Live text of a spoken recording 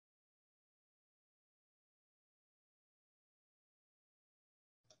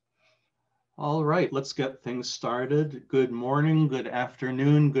All right, let's get things started. Good morning, good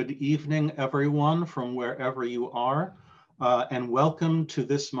afternoon, good evening, everyone from wherever you are, and welcome to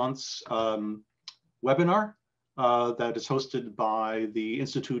this month's webinar that is hosted by the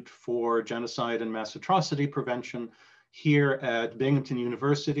Institute for Genocide and Mass Atrocity Prevention here at Binghamton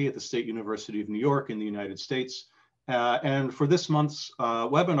University at the State University of New York in the United States. And for this month's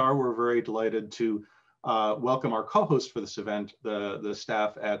webinar, we're very delighted to welcome our co-host for this event, the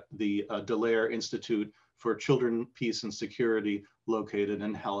staff at the Dallaire Institute for Children, Peace and Security located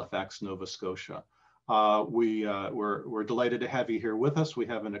in Halifax, Nova Scotia. We're delighted to have you here with us. We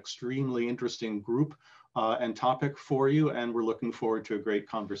have an extremely interesting group and topic for you, and we're looking forward to a great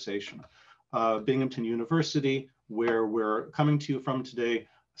conversation. Binghamton University, where we're coming to you from today,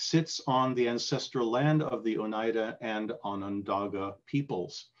 sits on the ancestral land of the Oneida and Onondaga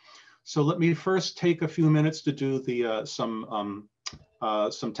peoples. So let me first take a few minutes to do the some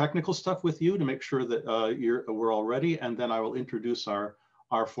technical stuff with you to make sure that we're all ready, and then I will introduce our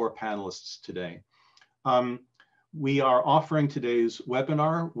four panelists today. We are offering today's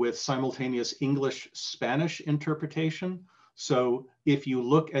webinar with simultaneous English-Spanish interpretation. So if you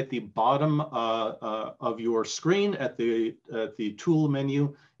look at the bottom of your screen at the tool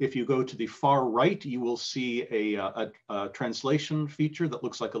menu, if you go to the far right, you will see a translation feature that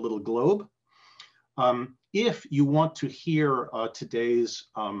looks like a little globe. If you want to hear today's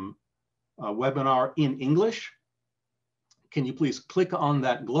webinar in English, can you please click on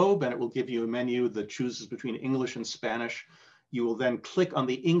that globe and it will give you a menu that chooses between English and Spanish. You will then click on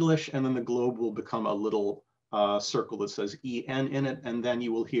the English and then the globe will become a little circle that says EN in it, and then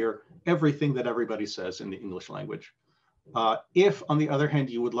you will hear everything that everybody says in the English language. If, on the other hand,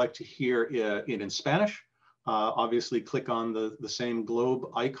 you would like to hear it in Spanish, obviously click on the same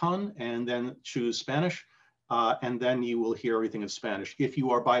globe icon and then choose Spanish, and then you will hear everything in Spanish. If you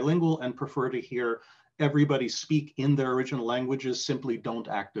are bilingual and prefer to hear everybody speak in their original languages, simply don't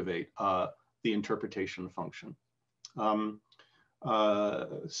activate the interpretation function.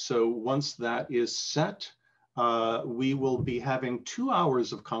 So once that is set, we will be having 2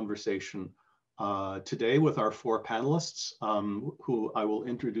 hours of conversation today with our four panelists, who I will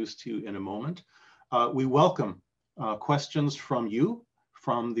introduce to you in a moment. We welcome questions from you,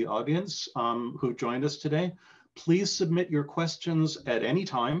 from the audience who joined us today. Please submit your questions at any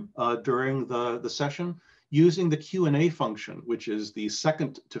time during the session using the Q&A function, which is the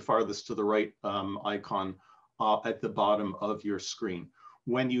second to farthest to the right icon at the bottom of your screen.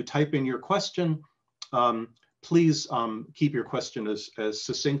 When you type in your question, please keep your question as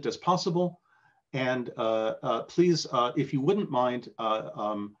succinct as possible. And please, if you wouldn't mind,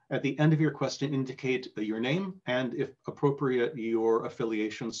 at the end of your question, indicate your name and, if appropriate, your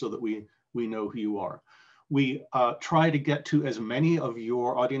affiliation so that we know who you are. We try to get to as many of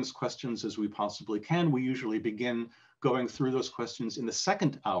your audience questions as we possibly can. We usually begin going through those questions in the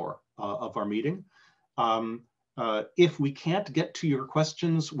second hour of our meeting. If we can't get to your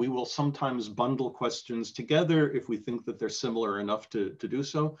questions, we will sometimes bundle questions together if we think that they're similar enough to do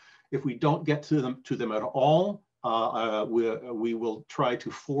so. If we don't get to them at all, we will try to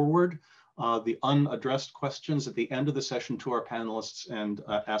forward the unaddressed questions at the end of the session to our panelists and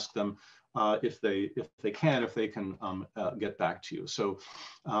ask them if they can get back to you. So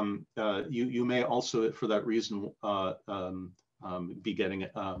you may also, for that reason, be getting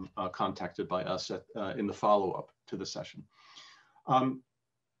contacted by us in the follow-up to the session.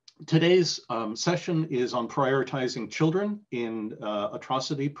 Today's session is on prioritizing children in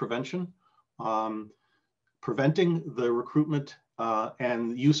atrocity prevention, preventing the recruitment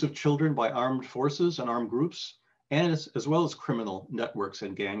and use of children by armed forces and armed groups, and as well as criminal networks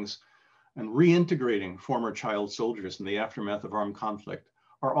and gangs, and reintegrating former child soldiers in the aftermath of armed conflict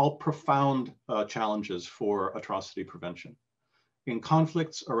are all profound challenges for atrocity prevention. In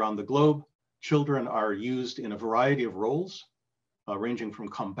conflicts around the globe, children are used in a variety of roles, ranging from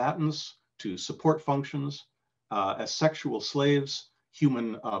combatants to support functions, as sexual slaves,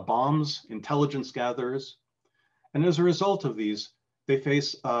 human bombs, intelligence gatherers. And as a result of these, they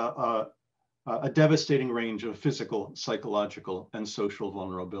face a devastating range of physical, psychological, and social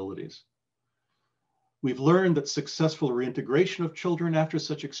vulnerabilities. We've learned that successful reintegration of children after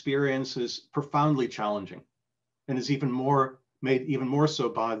such experience is profoundly challenging and is made even more so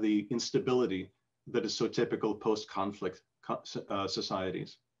by the instability that is so typical of post-conflict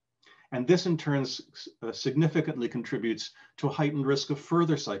societies. And this in turn significantly contributes to a heightened risk of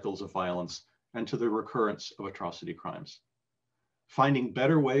further cycles of violence and to the recurrence of atrocity crimes. Finding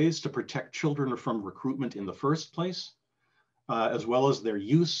better ways to protect children from recruitment in the first place, as well as their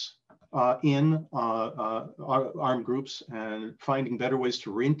use, in armed groups, and finding better ways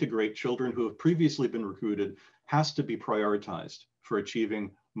to reintegrate children who have previously been recruited has to be prioritized for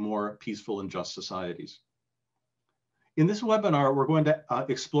achieving more peaceful and just societies. In this webinar, we're going to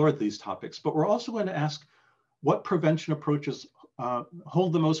explore these topics, but we're also going to ask what prevention approaches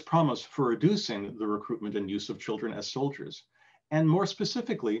hold the most promise for reducing the recruitment and use of children as soldiers? And more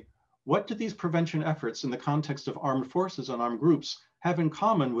specifically, what do these prevention efforts in the context of armed forces and armed groups have in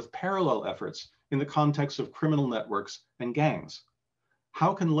common with parallel efforts in the context of criminal networks and gangs?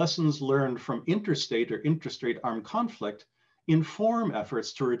 How can lessons learned from interstate or intrastate armed conflict inform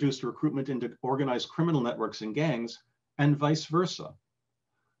efforts to reduce recruitment into organized criminal networks and gangs, and vice versa?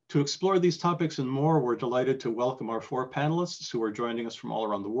 To explore these topics and more, we're delighted to welcome our 4 panelists who are joining us from all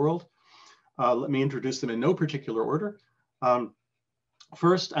around the world. Let me introduce them in no particular order.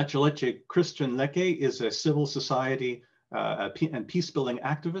 First, Atrocity Christian Lecce is a civil society and peace-building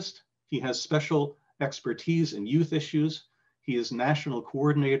activist. He has special expertise in youth issues. He is national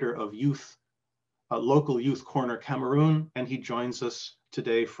coordinator of youth, local youth corner Cameroon, and he joins us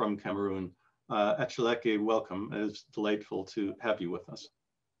today from Cameroon. Atrocity, welcome. It's delightful to have you with us.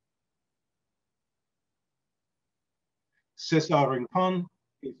 Cesar Rincon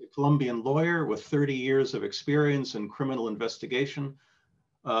is a Colombian lawyer with 30 years of experience in criminal investigation,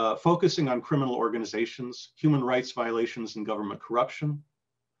 focusing on criminal organizations, human rights violations, and government corruption.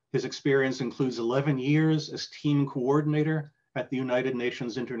 His experience includes 11 years as team coordinator at the United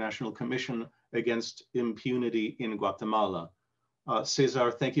Nations International Commission Against Impunity in Guatemala. Cesar,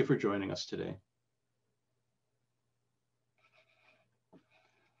 thank you for joining us today.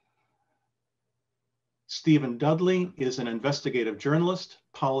 Stephen Dudley is an investigative journalist,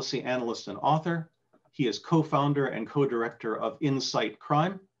 policy analyst, and author. He is co-founder and co-director of Insight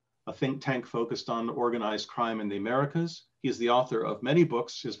Crime, a think tank focused on organized crime in the Americas. He is the author of many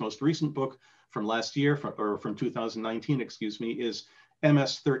books. His most recent book from last year, from 2019, excuse me, is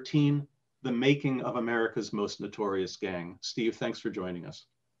MS-13, The Making of America's Most Notorious Gang. Steve, thanks for joining us.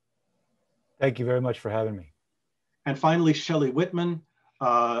 Thank you very much for having me. And finally, Shelley Whitman,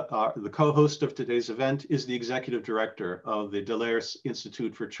 the co-host of today's event, is the executive director of the Dallaire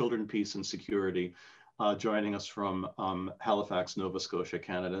Institute for Children, Peace and Security, joining us from Halifax, Nova Scotia,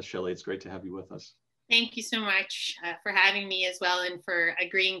 Canada. Shelley, it's great to have you with us. Thank you so much for having me as well, and for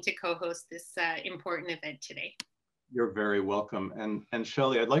agreeing to co-host this important event today. You're very welcome. And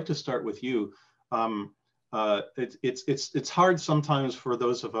Shelley, I'd like to start with you. It's hard sometimes for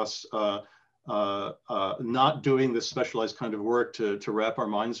those of us not doing this specialized kind of work to wrap our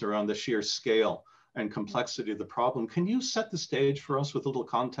minds around the sheer scale and complexity of the problem. Can you set the stage for us with a little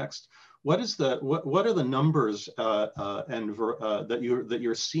context? What are the numbers that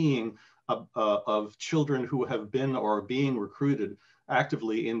you're seeing of children who have been or are being recruited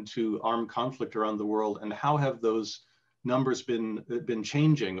actively into armed conflict around the world, and how have those numbers been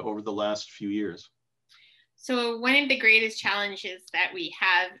changing over the last few years? So one of the greatest challenges that we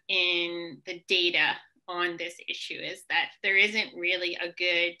have in the data on this issue is that there isn't really a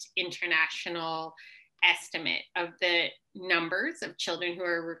good international estimate of the numbers of children who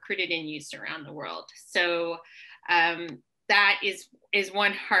are recruited and used around the world. So that is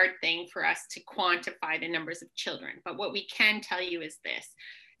one hard thing for us to quantify the numbers of children. But what we can tell you is this,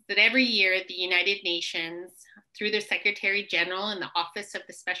 that every year the United Nations, through the Secretary General and the Office of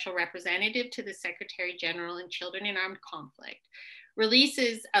the Special Representative to the Secretary General and Children in Armed Conflict,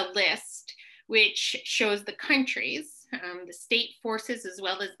 releases a list which shows the countries, the state forces, as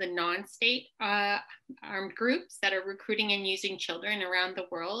well as the non-state armed groups that are recruiting and using children around the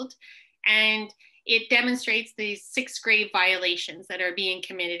world. And it demonstrates these 6 grave violations that are being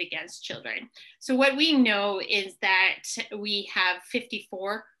committed against children. So what we know is that we have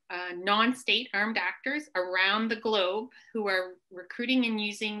 54 non-state armed actors around the globe who are recruiting and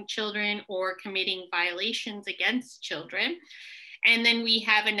using children or committing violations against children. And then we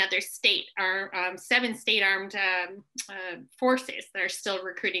have another state, 7 state armed forces that are still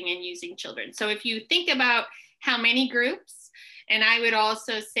recruiting and using children. So if you think about how many groups, and I would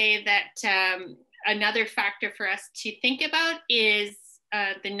also say that another factor for us to think about is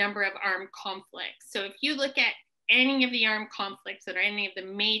the number of armed conflicts. So if you look at any of the armed conflicts that are any of the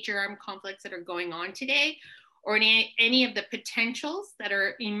major armed conflicts that are going on today, or any of the potentials that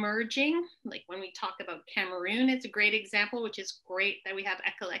are emerging, like when we talk about Cameroon, it's a great example, which is great that we have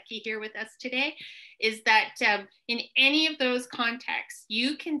Ekaleki here with us today, is that in any of those contexts,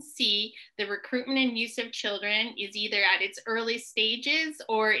 you can see the recruitment and use of children is either at its early stages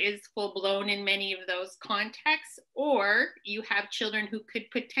or is full blown in many of those contexts, or you have children who could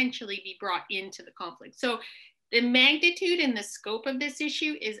potentially be brought into the conflict. So the magnitude and the scope of this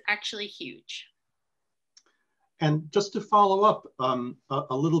issue is actually huge. And just to follow up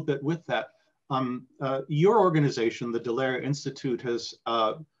a little bit with that, your organization, the Dallaire Institute,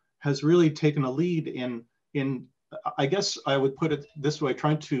 has really taken a lead in, I guess I would put it this way,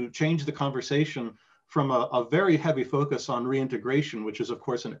 trying to change the conversation from a very heavy focus on reintegration, which is of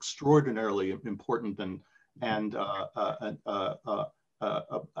course an extraordinarily important and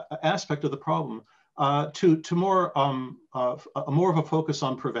aspect of the problem, to more of a focus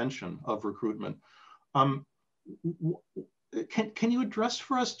on prevention of recruitment. Can you address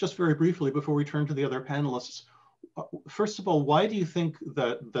for us, just very briefly before we turn to the other panelists, first of all, why do you think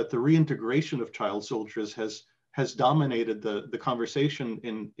that the reintegration of child soldiers has dominated the conversation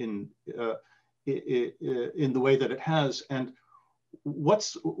in the way that it has, and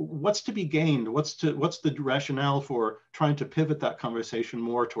what's to be gained? What's the rationale for trying to pivot that conversation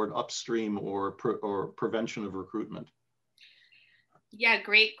more toward upstream or prevention of recruitment? Yeah,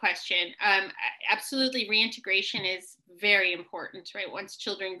 great question. Absolutely, reintegration is very important, right? Once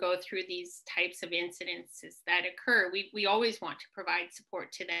children go through these types of incidences that occur, we always want to provide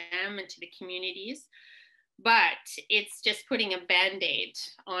support to them and to the communities, but it's just putting a Band-Aid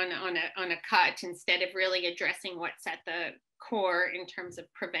on a cut instead of really addressing what's at the core in terms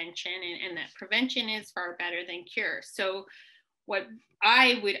of prevention, and that prevention is far better than cure. So what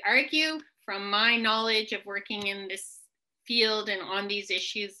I would argue from my knowledge of working in this field and on these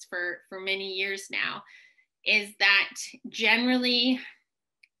issues for many years now is that generally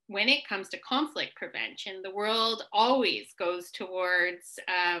when it comes to conflict prevention, the world always goes towards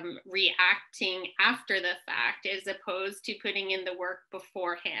reacting after the fact as opposed to putting in the work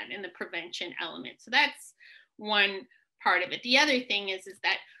beforehand in the prevention element. So that's one part of it. The other thing is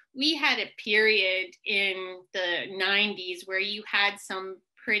that we had a period in the 90s where you had some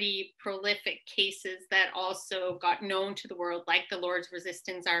pretty prolific cases that also got known to the world, like the Lord's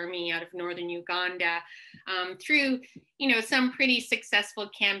Resistance Army out of northern Uganda, through some pretty successful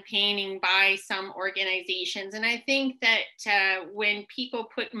campaigning by some organizations. And I think that when people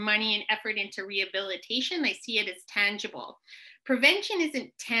put money and effort into rehabilitation, they see it as tangible. Prevention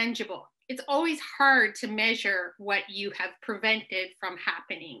isn't tangible. It's always hard to measure what you have prevented from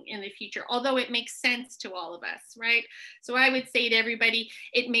happening in the future, although it makes sense to all of us, right? So I would say to everybody,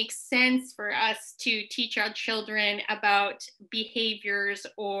 it makes sense for us to teach our children about behaviors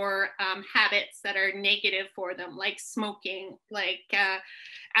or habits that are negative for them, like smoking, like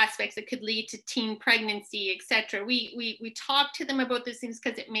aspects that could lead to teen pregnancy, etc. We talk to them about these things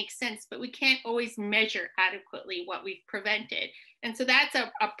because it makes sense, but we can't always measure adequately what we've prevented. And so that's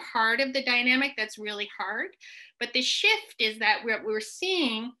a part of the dynamic that's really hard. But the shift is that what we're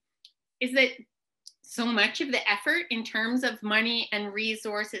seeing is that so much of the effort in terms of money and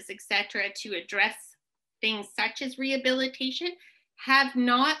resources, et cetera, to address things such as rehabilitation have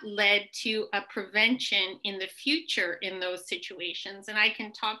not led to a prevention in the future in those situations. And I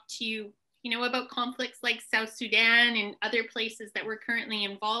can talk to you, about conflicts like South Sudan and other places that we're currently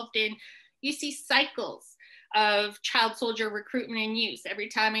involved in. You see cycles of child soldier recruitment and use every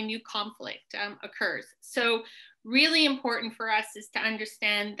time a new conflict occurs. So really important for us is to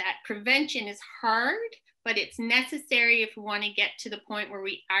understand that prevention is hard, but it's necessary if we want to get to the point where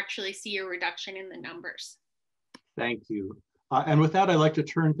we actually see a reduction in the numbers. Thank you. And with that, I'd like to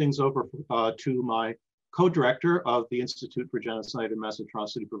turn things over to my co-director of the Institute for Genocide and Mass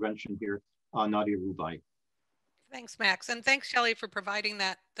Atrocity Prevention here, Nadia Rubai. Thanks, Max. And thanks, Shelley, for providing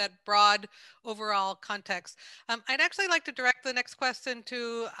that broad overall context. I'd actually like to direct the next question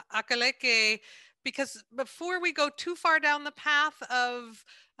to Akaleke, because before we go too far down the path of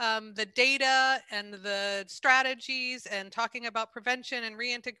the data and the strategies and talking about prevention and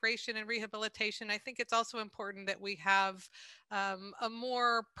reintegration and rehabilitation, I think it's also important that we have a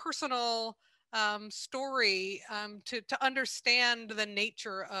more personal story to understand the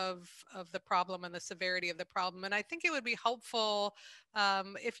nature of the problem and the severity of the problem. And I think it would be helpful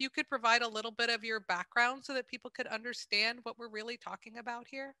if you could provide a little bit of your background so that people could understand what we're really talking about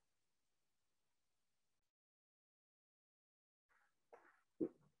here.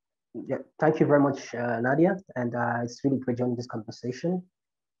 Yeah, thank you very much, Nadia. And it's really great joining this conversation.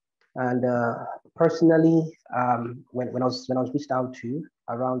 And personally, when I was reached out to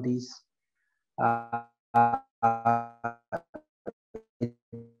around this,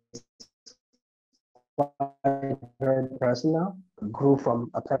 very personal. Grew from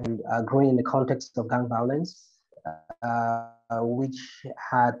growing in the context of gang violence, which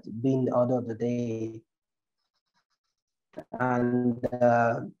had been the order of the day, and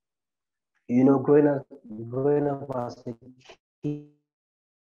growing up as a kid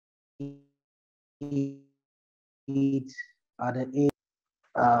it at the age.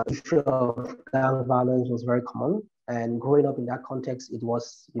 Issue of gang violence was very common, and growing up in that context, it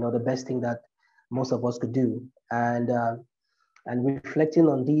was, you know, the best thing that most of us could do. And reflecting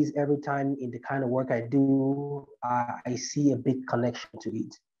on these every time in the kind of work I do, I see a big connection to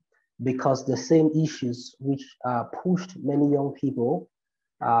it, because the same issues which pushed many young people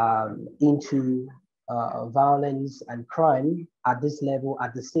into violence and crime at this level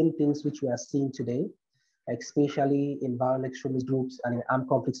are the same things which we are seeing today, especially in violent extremist groups and in armed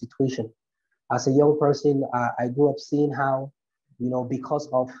conflict situations. As a young person, I grew up seeing how, you know, because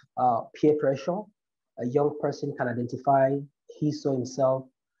of peer pressure, a young person can identify his or himself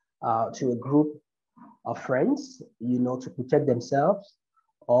to a group of friends, you know, to protect themselves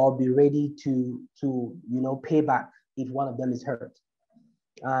or be ready to you know, pay back if one of them is hurt.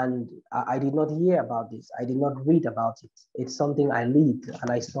 And I did not hear about this. I did not read about it. It's something I lived and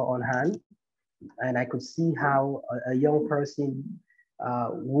I saw on hand. And I could see how a young person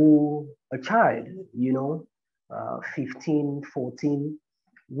a child, you know, 15, 14,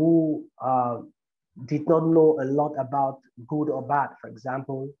 who did not know a lot about good or bad, for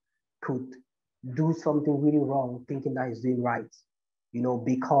example, could do something really wrong thinking that he's doing right, you know,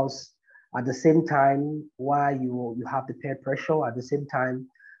 because at the same time, while you have the peer pressure, at the same time,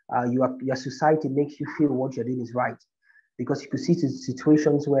 your society makes you feel what you're doing is right. Because you could see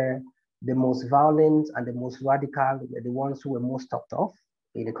situations where the most violent and the most radical are the ones who were most talked of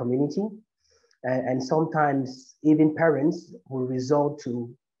in the community. And sometimes even parents will resort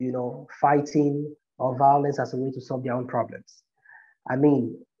to, you know, fighting or violence as a way to solve their own problems. I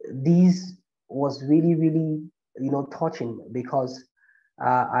mean, this was really, really, you know, touching, because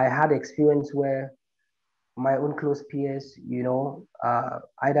I had experience where my own close peers, you know,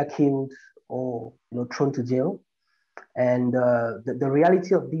 either killed or, you know, thrown to jail. And the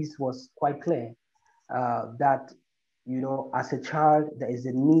reality of this was quite clear, that, you know, as a child, there is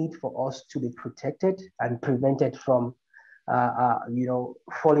a need for us to be protected and prevented from, you know,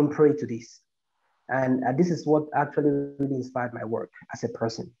 falling prey to this. And this is what actually really inspired my work as a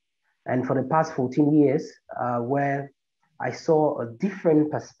person. And for the past 14 years, where I saw a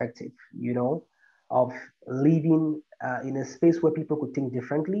different perspective, you know, of living in a space where people could think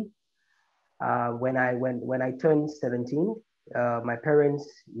differently. When I turned 17, my parents,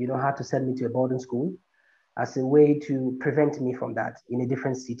 you know, had to send me to a boarding school as a way to prevent me from that in a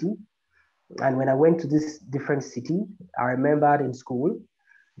different city. And when I went to this different city, I remembered in school,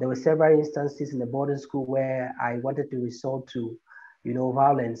 there were several instances in the boarding school where I wanted to resort to, you know,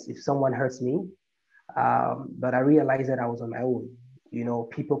 violence if someone hurts me. But I realized that I was on my own. You know,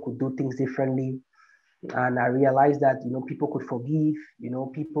 people could do things differently. And I realized that, you know, people could forgive, you know,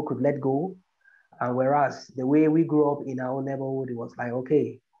 people could let go. And whereas the way we grew up in our own neighborhood, it was like,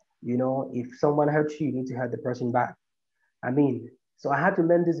 okay, you know, if someone hurts you, you need to hurt the person back. I mean, so I had to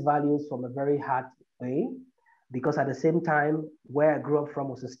learn these values from a very hard way, because at the same time, where I grew up from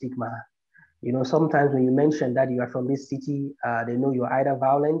was a stigma. You know, sometimes when you mention that you are from this city, they know you're either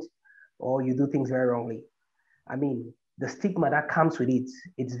violent or you do things very wrongly. I mean, the stigma that comes with it,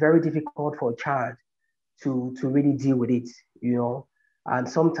 it's very difficult for a child to really deal with it, you know. And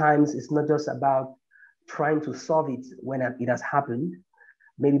sometimes it's not just about trying to solve it when it has happened,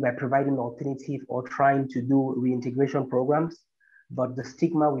 maybe by providing an alternative or trying to do reintegration programs, but the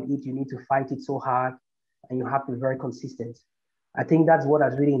stigma with it, you need to fight it so hard and you have to be very consistent. I think that's what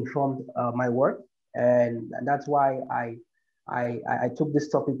has really informed my work. And that's why I took this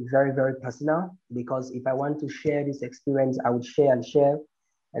topic very, very personal, because if I want to share this experience, I would share and share,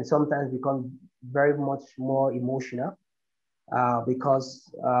 and sometimes become very much more emotional, because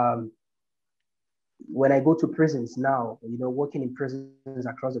when I go to prisons now, you know, working in prisons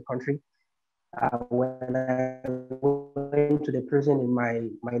across the country, when I went to the prison in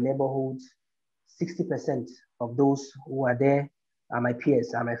my neighborhood, 60% of those who are there are my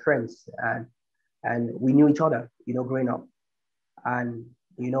peers, are my friends, and we knew each other, you know, growing up. And,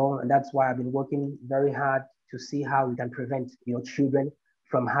 you know, and that's why I've been working very hard to see how we can prevent, you know, children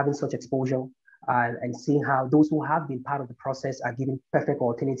from having such exposure, and seeing how those who have been part of the process are given perfect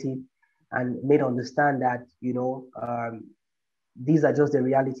alternative and made understand that, you know, these are just the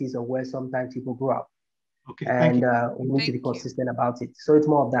realities of where sometimes people grow up. Okay, and we need to be consistent about it. So it's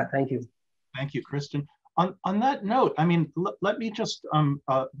more of that. Thank you. Thank you, Kristen. On that note, I mean, let me just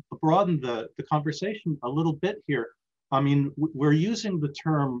broaden the conversation a little bit here. I mean, we're using the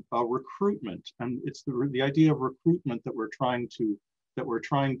term recruitment, and it's the idea of recruitment that we're trying to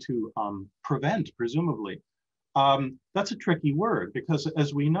prevent, presumably. That's a tricky word, because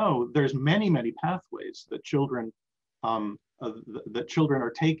as we know, there's many pathways that children that children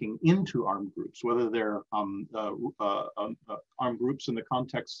are taking into armed groups, whether they're armed groups in the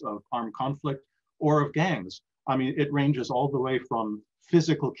context of armed conflict or of gangs. I mean, it ranges all the way from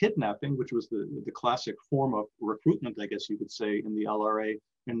physical kidnapping, which was the classic form of recruitment, I guess you could say, in the LRA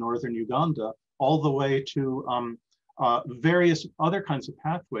in northern Uganda, all the way to various other kinds of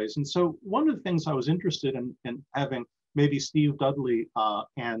pathways. And so one of the things I was interested in having maybe Steve Dudley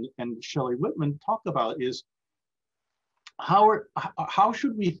and Shelley Whitman talk about is how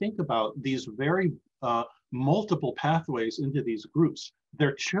should we think about these very multiple pathways into these groups?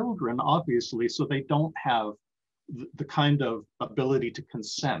 They're children, obviously, so they don't have the kind of ability to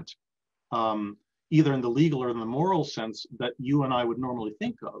consent, either in the legal or in the moral sense that you and I would normally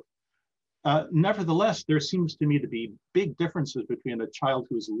think of. Nevertheless, there seems to me to be big differences between a child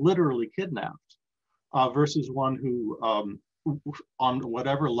who's literally kidnapped versus one who, on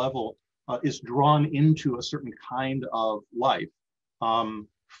whatever level, is drawn into a certain kind of life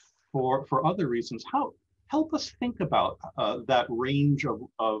for other reasons. Help us think about that range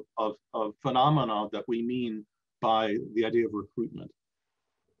of phenomena that we mean by the idea of recruitment.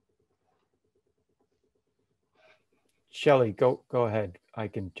 Shelley, go ahead. I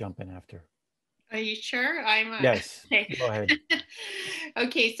can jump in after. Are you sure? Yes, go ahead.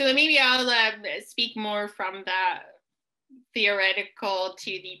 Okay, so maybe I'll speak more from the theoretical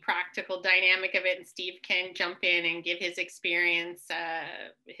to the practical dynamic of it, and Steve can jump in and give his experience,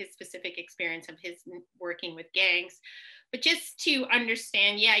 his specific experience of his working with gangs. But just to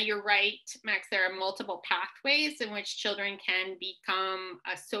understand, yeah, you're right, Max, there are multiple pathways in which children can become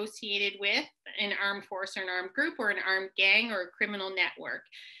associated with an armed force or an armed group or an armed gang or a criminal network.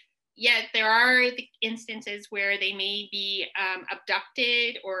 Yet there are the instances where they may be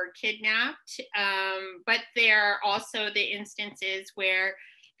abducted or kidnapped, but there are also the instances where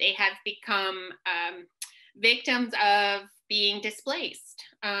they have become victims of being displaced.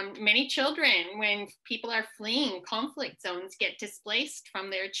 Many children, when people are fleeing conflict zones, get displaced from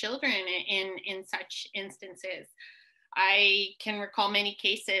their children in such instances. I can recall many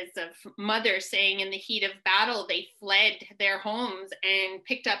cases of mothers saying in the heat of battle, they fled their homes and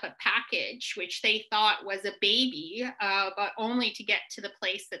picked up a package, which they thought was a baby, but only to get to the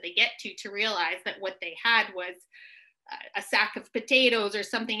place that they get to realize that what they had was a sack of potatoes or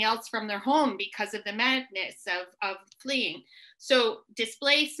something else from their home because of the madness of fleeing. So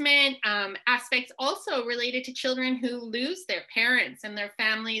displacement aspects also related to children who lose their parents and their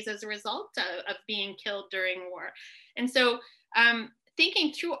families as a result of being killed during war. And so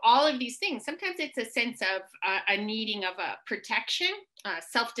thinking through all of these things, sometimes it's a sense of a needing of a protection,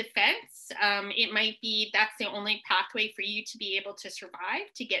 self-defense. It might be that's the only pathway for you to be able to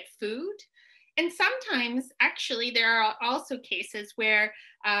survive, to get food. And sometimes, actually, there are also cases where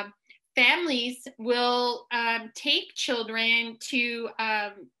families will take children to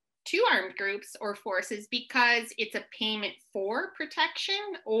armed groups or forces because it's a payment for protection,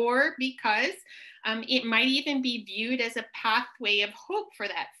 or because it might even be viewed as a pathway of hope for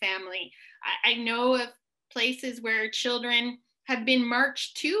that family. I know of places where children have been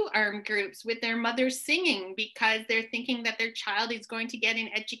marched to armed groups with their mothers singing because they're thinking that their child is going to get an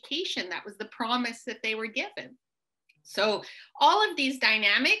education. That was the promise that they were given. So all of these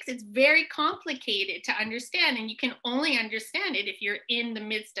dynamics, it's very complicated to understand, and you can only understand it if you're in the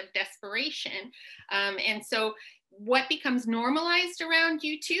midst of desperation. And so what becomes normalized around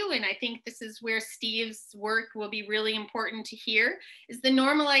you too, and I think this is where Steve's work will be really important to hear, is the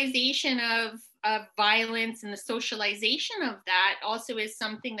normalization of violence, and the socialization of that also is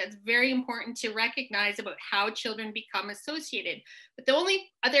something that's very important to recognize about how children become associated. But the only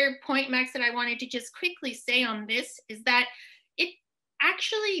other point, Max, that I wanted to just quickly say on this is that it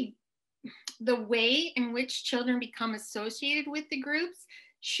actually, the way in which children become associated with the groups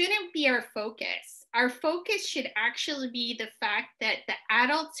shouldn't be our focus. Our focus should actually be the fact that the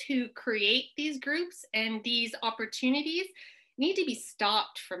adults who create these groups and these opportunities need to be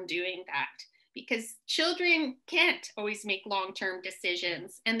stopped from doing that, because children can't always make long-term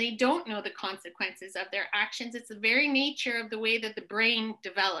decisions and they don't know the consequences of their actions. It's the very nature of the way that the brain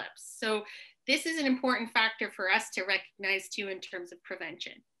develops. So this is an important factor for us to recognize too in terms of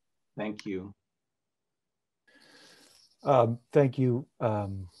prevention. Thank you. Thank you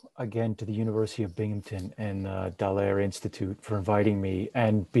again to the University of Binghamton and Dallaire Institute for inviting me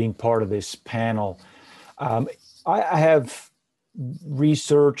and being part of this panel. I have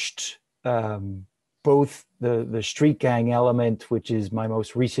researched both the street gang element, which is my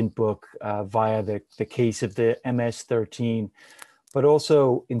most recent book, via the case of the MS-13, but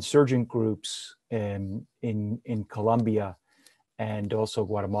also insurgent groups in Colombia. and also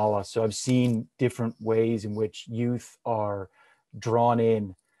Guatemala. So I've seen different ways in which youth are drawn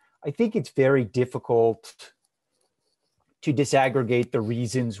in. I think it's very difficult to disaggregate the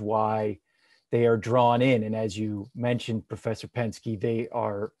reasons why they are drawn in. And as you mentioned, Professor Pensky, they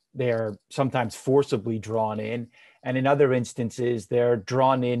are sometimes forcibly drawn in. And in other instances, they're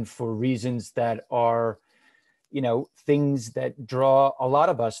drawn in for reasons that are, things that draw a lot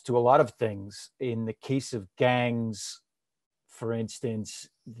of us to a lot of things. In the case of gangs, for instance,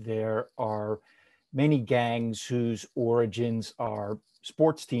 there are many gangs whose origins are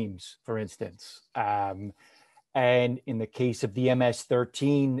sports teams, for instance. And in the case of the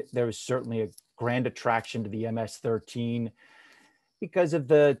MS-13, there is certainly a grand attraction to the MS-13 because of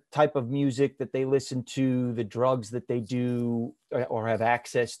the type of music that they listen to, the drugs that they do or have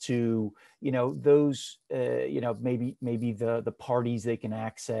access to, those, maybe the parties they can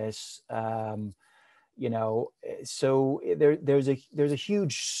access, so there's a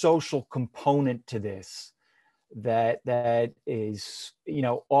huge social component to this that is,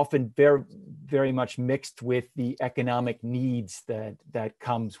 often very, very much mixed with the economic needs that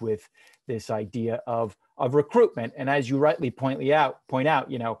comes with this idea of recruitment. And as you rightly point out,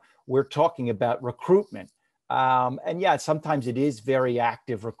 we're talking about recruitment. And yeah, sometimes it is very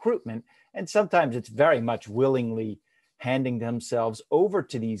active recruitment, and sometimes it's very much willingly handing themselves over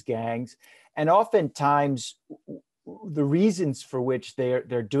to these gangs. And oftentimes, the reasons for which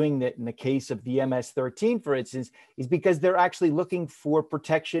they're doing that in the case of the MS-13, for instance, is because they're actually looking for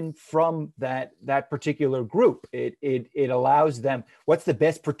protection from that particular group. It allows them, what's the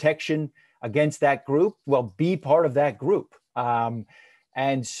best protection against that group? Well, be part of that group.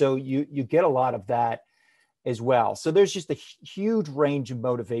 And so you get a lot of that as well. So there's just a huge range of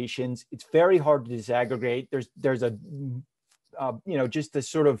motivations. It's very hard to disaggregate. There's a just a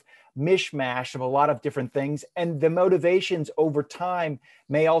sort of mishmash of a lot of different things. And the motivations over time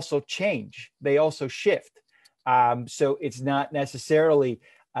may also change. They also shift. So it's not necessarily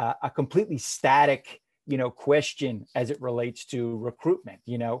a completely static, question as it relates to recruitment.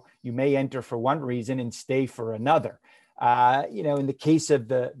 You may enter for one reason and stay for another. In the case of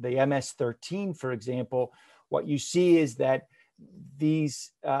the MS-13, for example, what you see is that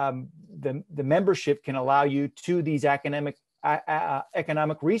these the membership can allow you to these economic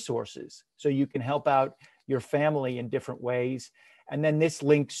resources, so you can help out your family in different ways. And then this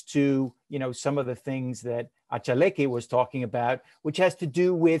links to some of the things that Achaleke was talking about, which has to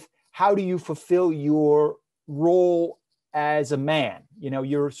do with how do you fulfill your role as a man,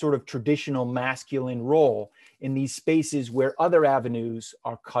 your sort of traditional masculine role in these spaces where other avenues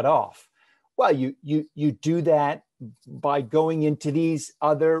are cut off. Well, you do that by going into these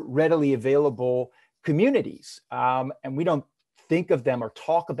other readily available communities. And we don't think of them or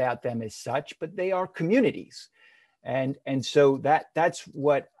talk about them as such, but they are communities. And so that's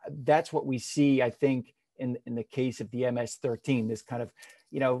what we see, I think, in the case of the MS-13, this kind of,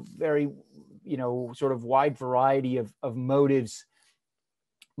 very, sort of wide variety of motives.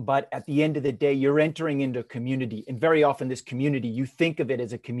 But at the end of the day, you're entering into a community. And very often this community, you think of it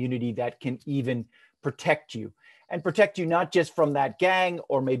as a community that can even protect you, and protect you not just from that gang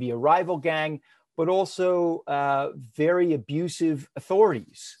or maybe a rival gang, but also very abusive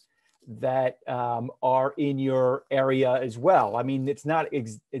authorities that are in your area as well. I mean, it's not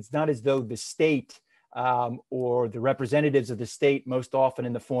as though the state or the representatives of the state, most often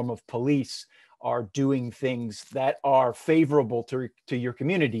in the form of police, are doing things that are favorable to your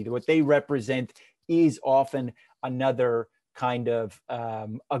community. What they represent is often another kind of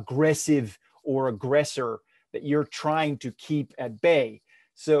aggressive or aggressor that you're trying to keep at bay.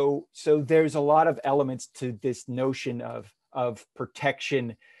 So there's a lot of elements to this notion of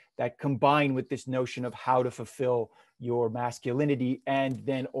protection that combine with this notion of how to fulfill your masculinity, and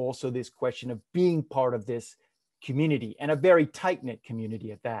then also this question of being part of this community, and a very tight-knit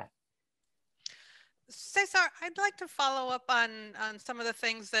community at that. Cesar, I'd like to follow up on some of the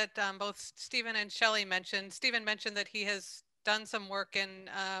things that both Stephen and Shelley mentioned. Stephen mentioned that he has done some work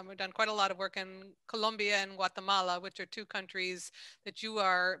we've done quite a lot of work in Colombia and Guatemala, which are two countries that you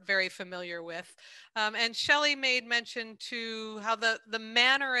are very familiar with. And Shelley made mention to how the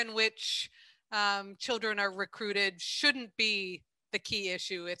manner in which children are recruited shouldn't be the key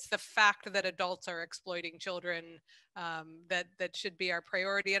issue. It's the fact that adults are exploiting children that should be our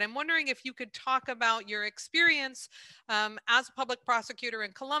priority. And I'm wondering if you could talk about your experience as a public prosecutor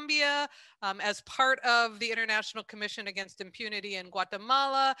in Colombia, as part of the International Commission Against Impunity in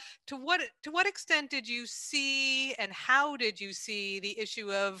Guatemala. To what extent did you see, and how did you see, the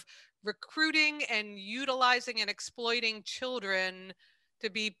issue of recruiting and utilizing and exploiting children to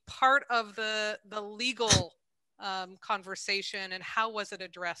be part of the legal conversation, and how was it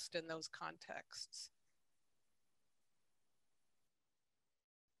addressed in those contexts?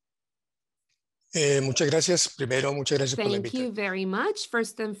 Muchas gracias. Primero, muchas gracias por la invitación. Thank you very much.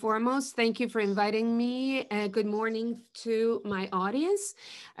 First and foremost, thank you for inviting me. Good morning to my audience.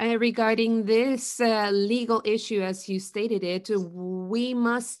 Regarding this legal issue, as you stated it, we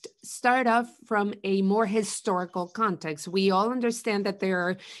must start off from a more historical context. We all understand that there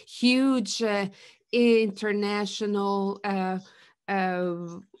are huge international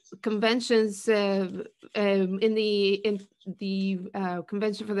conventions in the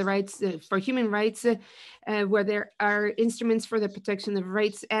Convention for the Rights for Human Rights, where there are instruments for the protection of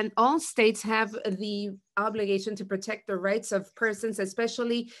rights, and all states have the obligation to protect the rights of persons,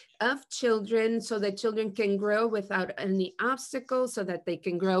 especially of children, so that children can grow without any obstacles, so that they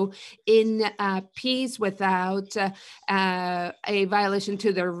can grow in peace without a violation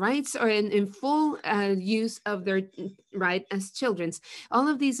to their rights, or in full use of their right as children. All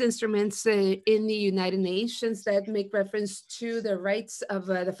of these instruments in the United Nations that make reference to the rights of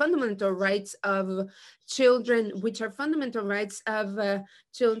the fundamental rights of children, which are fundamental rights of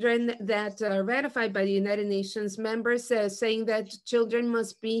children that are ratified by the United Nations members, saying that children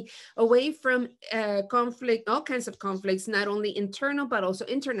must be away from conflict, all kinds of conflicts, not only internal, but also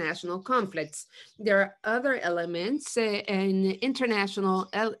international conflicts. There are other elements and international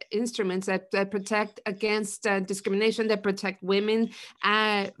instruments that protect against discrimination, that protect women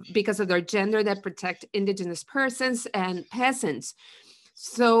because of their gender, that protect indigenous persons and peasants.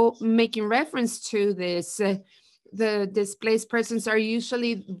 So making reference to this, the displaced persons are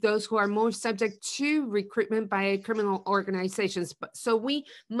usually those who are more subject to recruitment by criminal organizations. So we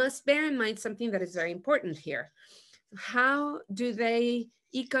must bear in mind something that is very important here. How do they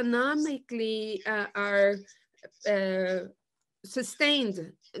economically are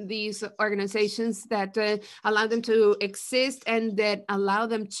sustained, these organizations that allow them to exist and that allow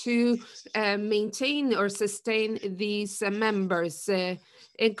them to maintain or sustain these members?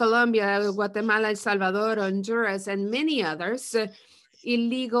 In Colombia, Guatemala, El Salvador, Honduras, and many others,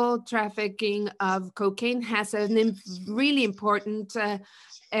 illegal trafficking of cocaine has a really important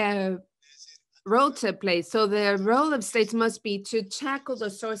role to play. So the role of states must be to tackle the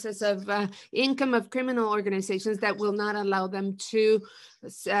sources of income of criminal organizations that will not allow them to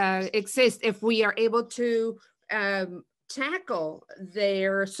exist. If we are able to tackle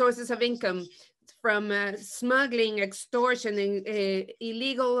their sources of income from smuggling, extortion, and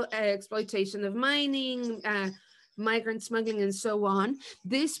illegal exploitation of mining, migrant smuggling, and so on,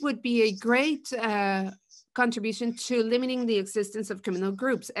 this would be a great contribution to limiting the existence of criminal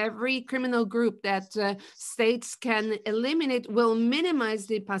groups. Every criminal group that states can eliminate will minimize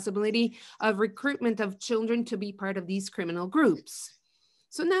the possibility of recruitment of children to be part of these criminal groups.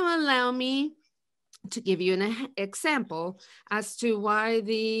 So now allow me to give you an example as to why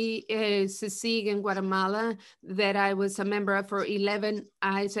the CICIG in Guatemala, that I was a member of for 11,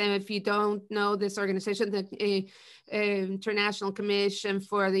 I say, if you don't know this organization, the International Commission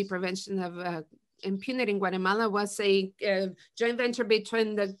for the Prevention of Impunity in Guatemala, was a joint venture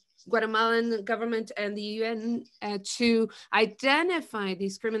between the Guatemalan government and the UN to identify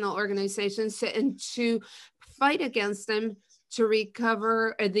these criminal organizations and to fight against them, to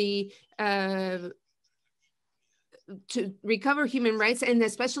recover human rights, and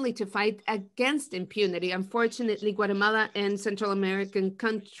especially to fight against impunity. Unfortunately, Guatemala and Central American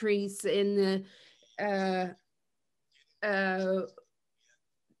countries in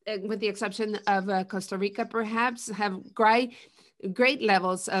with the exception of Costa Rica, perhaps, have great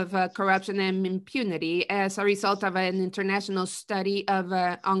levels of corruption and impunity. As a result of an international study of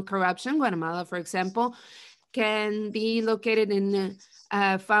on corruption, Guatemala, for example, can be located in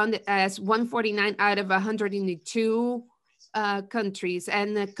found as 149 out of 102 countries,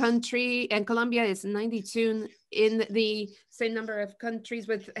 and Colombia is 92 in the same number of countries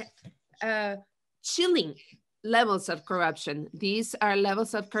with chilling levels of corruption. These are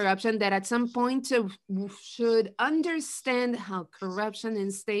levels of corruption that at some point should understand how corruption in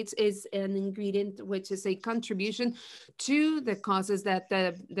states is an ingredient, which is a contribution to the causes that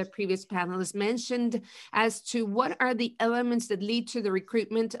the previous panelists mentioned, as to what are the elements that lead to the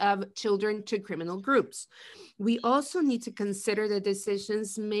recruitment of children to criminal groups. We also need to consider the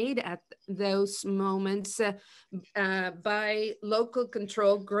decisions made at those moments by local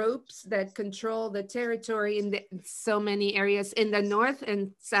control groups that control the territory in so many areas in the North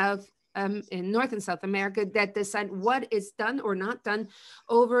and South America, that decide what is done or not done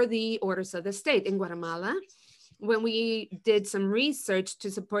over the orders of the state. In Guatemala, when we did some research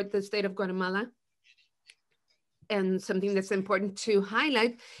to support the state of Guatemala, and something that's important to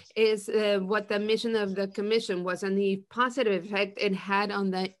highlight is what the mission of the commission was and the positive effect it had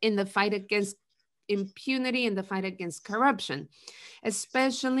on in the fight against impunity and the fight against corruption,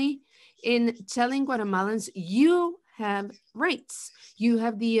 especially in telling Guatemalans, you have rights. You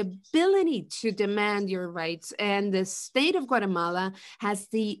have the ability to demand your rights, and the state of Guatemala has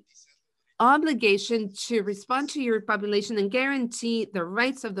the obligation to respond to your population and guarantee the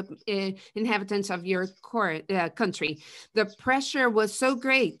rights of the inhabitants of your country. The pressure was so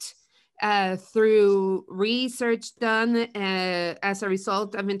great through research done as a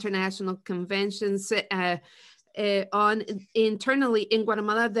result of international conventions on internally in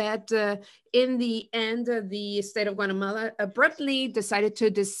Guatemala that in the end, the state of Guatemala abruptly decided to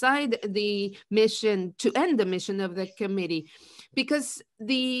end the mission of the committee, because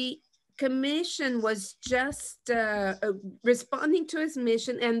the commission was just responding to its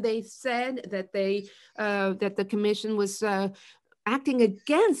mission, and they said that that the commission was acting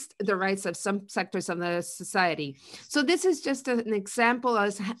against the rights of some sectors of the society. So this is just an example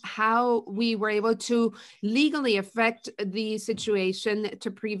of how we were able to legally affect the situation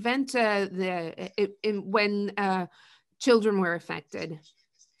to prevent when children were affected.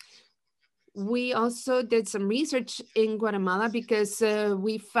 We also did some research in Guatemala because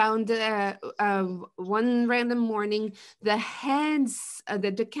we found one random morning the heads,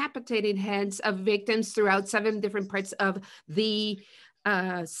 the decapitated heads of victims throughout 7 different parts of the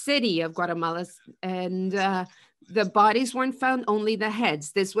city of Guatemala. And the bodies weren't found, only the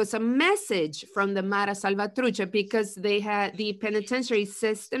heads. This was a message from the Mara Salvatrucha because the penitentiary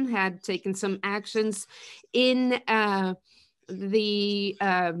system had taken some actions in the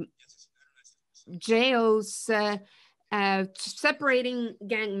jails separating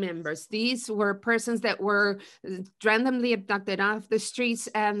gang members. These were persons that were randomly abducted off the streets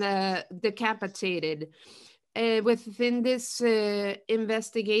and decapitated. Within this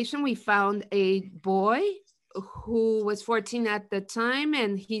investigation, we found a boy who was 14 at the time,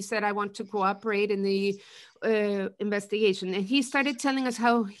 and he said, I want to cooperate in the investigation. And he started telling us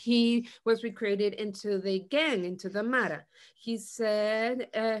how he was recruited into the gang, into the Mara. He said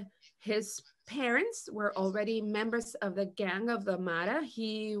his parents were already members of the gang of the Mara.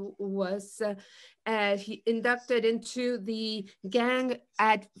 He was inducted into the gang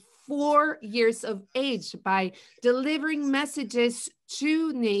at 4 years of age by delivering messages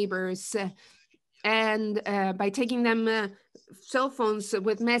to neighbors and by taking them cell phones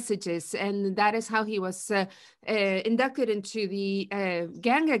with messages. And that is how he was inducted into the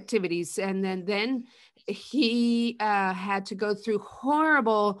gang activities. And then he had to go through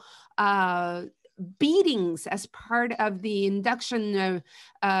horrible beatings as part of the induction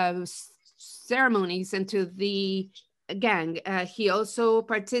ceremonies into the gang. He also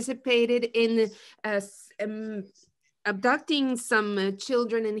participated in abducting some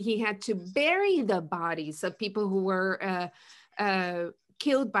children, and he had to bury the bodies of people who were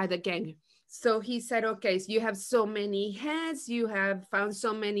killed by the gang. So he said, okay, so you have so many heads, you have found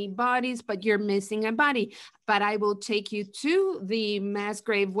so many bodies, but you're missing a body. But I will take you to the mass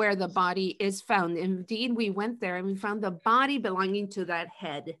grave where the body is found. Indeed, we went there and we found the body belonging to that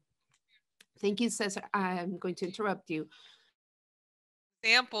head. Thank you, Cesar. I'm going to interrupt you.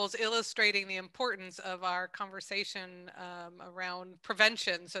 Examples illustrating the importance of our conversation around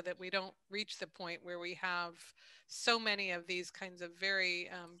prevention so that we don't reach the point where we have so many of these kinds of very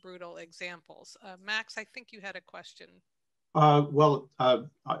brutal examples. Max, I think you had a question. I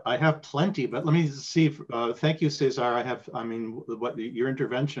have plenty, but let me see if, thank you, Cesar. Your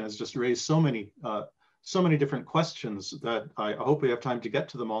intervention has just raised so many different questions that I hope we have time to get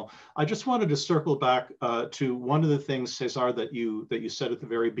to them all. I just wanted to circle back to one of the things, Cesar, that you said at the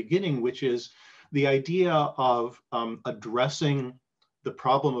very beginning, which is the idea of addressing the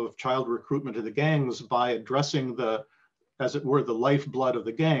problem of child recruitment to the gangs by addressing the, as it were, the lifeblood of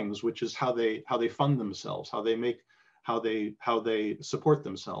the gangs, which is how they fund themselves, how they support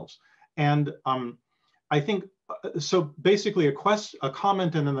themselves. And I think, so basically a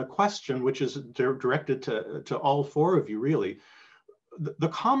comment and then a question, which is directed to all 4 of you, really. The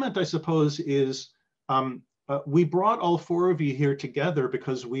comment, I suppose, is we brought all 4 of you here together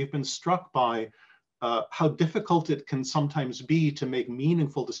because we've been struck by how difficult it can sometimes be to make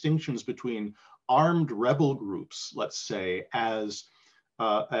meaningful distinctions between armed rebel groups, let's say, as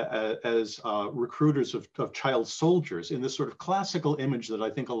recruiters of child soldiers in this sort of classical image that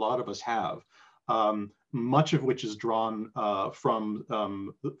I think a lot of us have. Much of which is drawn from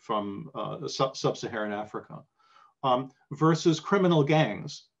sub-Saharan Africa, versus criminal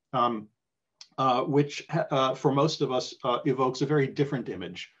gangs, which for most of us evokes a very different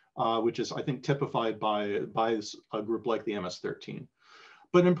image which is, I think, typified by a group like the MS-13.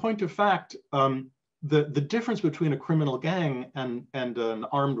 But in point of fact, the difference between a criminal gang and an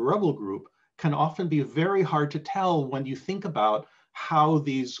armed rebel group can often be very hard to tell when you think about how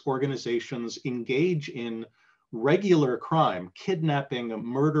these organizations engage in regular crime, kidnapping,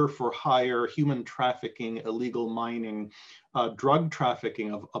 murder for hire, human trafficking, illegal mining, drug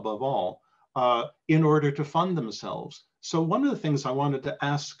trafficking above all, in order to fund themselves. So one of the things I wanted to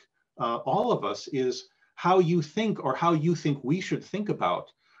ask all of us is how you think, or how you think we should think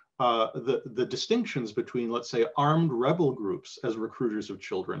about the distinctions between, let's say, armed rebel groups as recruiters of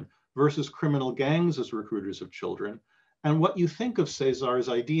children versus criminal gangs as recruiters of children, and what you think of Cesar's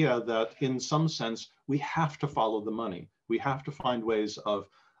idea that in some sense, we have to follow the money. We have to find ways of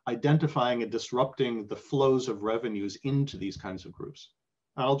identifying and disrupting the flows of revenues into these kinds of groups.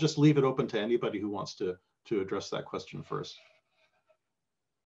 I'll just leave it open to anybody who wants to address that question first.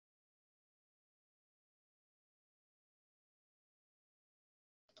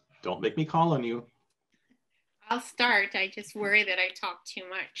 Don't make me call on you. I'll start. I just worry that I talk too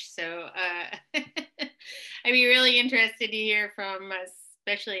much. So I'd be really interested to hear from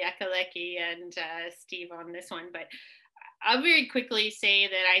especially Akaleki and Steve on this one. But I'll very quickly say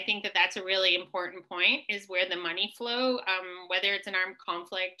that I think that that's a really important point, is where the money flow, whether it's an armed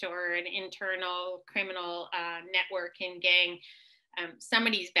conflict or an internal criminal network and gang,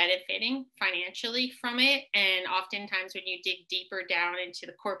 somebody's benefiting financially from it. And oftentimes when you dig deeper down into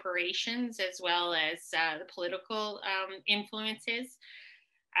the corporations as well as the political influences,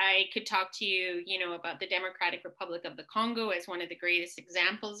 I could talk to you, about the Democratic Republic of the Congo as one of the greatest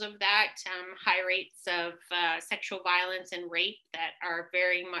examples of that. High rates of sexual violence and rape that are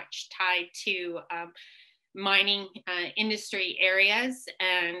very much tied to mining industry areas,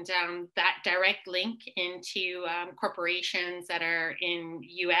 and that direct link into corporations that are in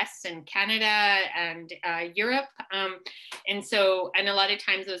US and Canada and Europe. And a lot of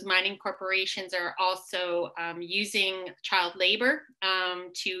times those mining corporations are also using child labor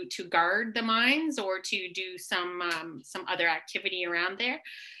to guard the mines or to do some other activity around there.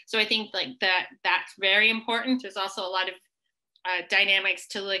 So I think that's very important. There's also a lot of dynamics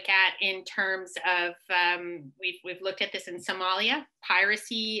to look at in terms of, we've looked at this in Somalia,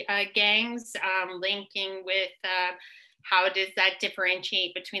 piracy gangs linking with how does that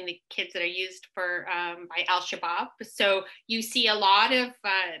differentiate between the kids that are used for by Al-Shabaab. So you see a lot of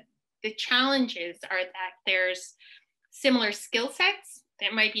the challenges are that there's similar skill sets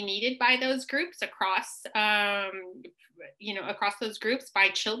that might be needed by those groups across, across those groups by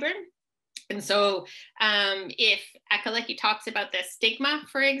children. And so if Akaleki talks about the stigma,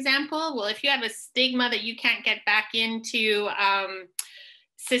 for example, well, if you have a stigma that you can't get back into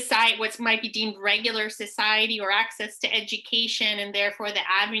society, what might be deemed regular society, or access to education, and therefore the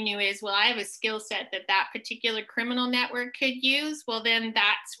avenue is, well, I have a skill set that particular criminal network could use, well, then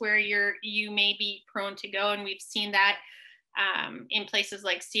that's where you may be prone to go. And we've seen that in places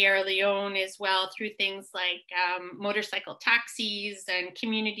like Sierra Leone as well, through things like motorcycle taxis and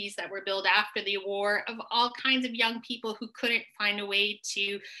communities that were built after the war, of all kinds of young people who couldn't find a way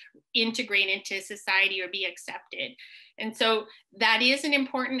to integrate into society or be accepted. And so that is an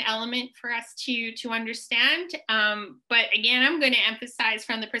important element for us to understand. But again, I'm going to emphasize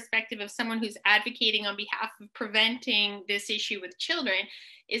from the perspective of someone who's advocating on behalf of preventing this issue with children,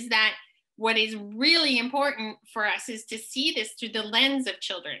 is that what is really important for us is to see this through the lens of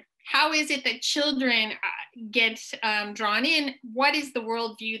children. How is it that children get drawn in? What is the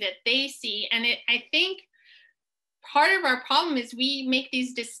worldview that they see? And I think part of our problem is we make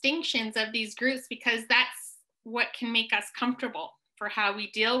these distinctions of these groups because that's what can make us comfortable for how we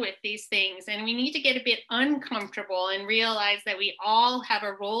deal with these things. And we need to get a bit uncomfortable and realize that we all have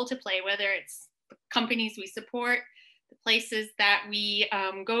a role to play, whether it's the companies we support, the places that we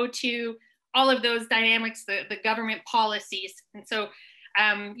go to, all of those dynamics, the government policies. And so,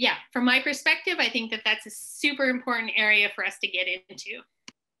 from my perspective, I think that that's a super important area for us to get into.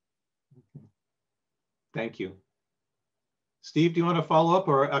 Thank you. Steve, do you want to follow up,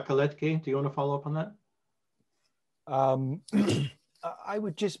 or Akaleki, do you want to follow up on that? I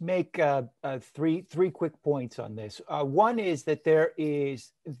would just make three quick points on this. One is that there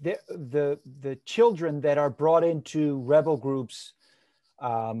is the children that are brought into rebel groups,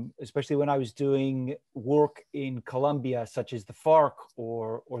 especially when I was doing work in Colombia, such as the FARC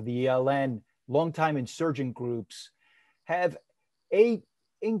or the ELN, longtime insurgent groups, have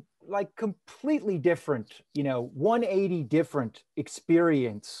like completely different, 180 different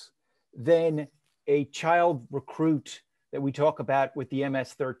experience than a child recruit that we talk about with the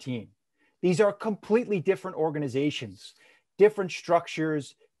MS-13. These are completely different organizations, different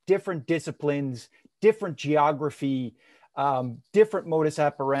structures, different disciplines, different geography, different modus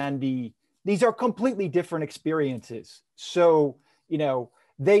operandi. These are completely different experiences. So, you know,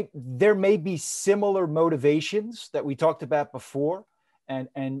 there may be similar motivations that we talked about before.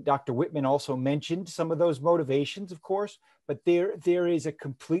 And Dr. Whitman also mentioned some of those motivations, of course, but there is a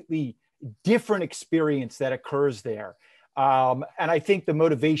completely different experience that occurs there. And I think the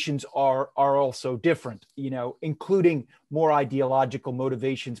motivations are also different, you know, including more ideological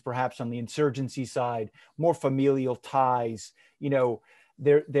motivations, perhaps on the insurgency side, more familial ties. You know,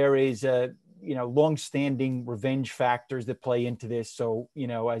 there is a, you know, longstanding revenge factors that play into this. So, you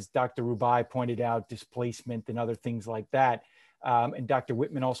know, as Dr. Rubai pointed out, displacement and other things like that. And Dr.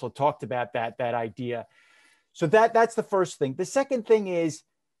 Whitman also talked about that idea. So that's the first thing. The second thing is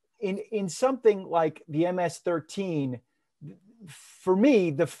in something like the MS-13, for me,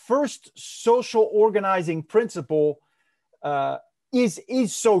 the first social organizing principle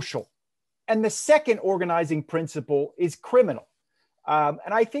is social. And the second organizing principle is criminal. And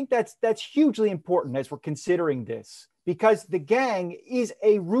I think that's hugely important as we're considering this, because the gang is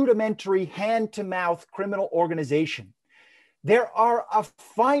a rudimentary hand-to-mouth criminal organization. There are a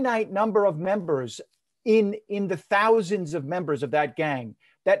finite number of members in the thousands of members of that gang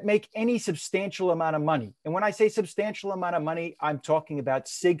that make any substantial amount of money. And when I say substantial amount of money, I'm talking about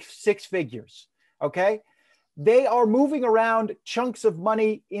six figures, okay? They are moving around chunks of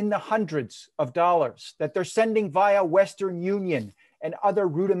money in the hundreds of dollars that they're sending via Western Union and other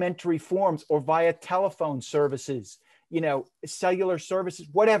rudimentary forms, or via telephone services, you know, cellular services,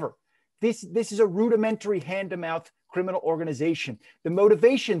 whatever. This is a rudimentary hand-to-mouth criminal organization. The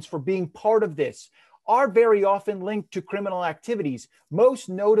motivations for being part of this are very often linked to criminal activities, most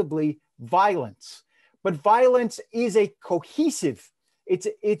notably violence. But violence is a cohesive, it's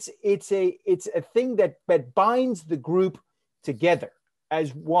a thing that binds the group together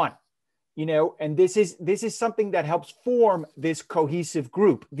as one, you know, and this is something that helps form this cohesive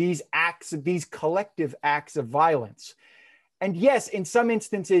group, these collective acts of violence. And yes, in some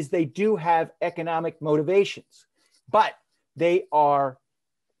instances, they do have economic motivations, but they are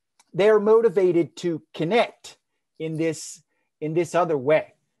motivated to connect in this other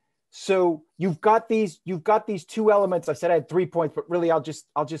way. So you've got these two elements. I said I had 3 points, but really I'll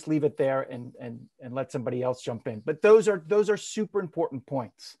just leave it there and let somebody else jump in. But those are super important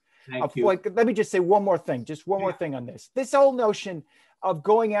points. Thank you. Like, let me just say one more thing, more thing on this. This whole notion of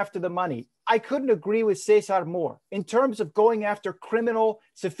going after the money, I couldn't agree with Cesar more. In terms of going after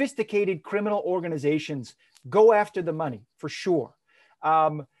sophisticated criminal organizations, go after the money for sure.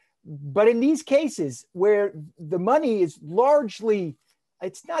 But in these cases where the money is largely,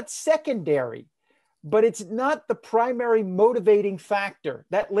 it's not secondary, but it's not the primary motivating factor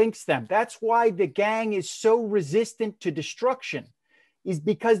that links them. That's why the gang is so resistant to destruction, is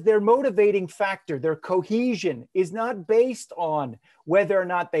because their motivating factor, their cohesion, is not based on whether or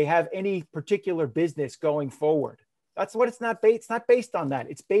not they have any particular business going forward. That's what it's not based. It's not based on that.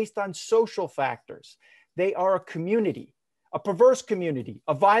 It's based on social factors. They are a community, a perverse community,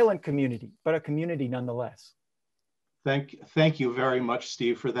 a violent community, but a community nonetheless. Thank you very much,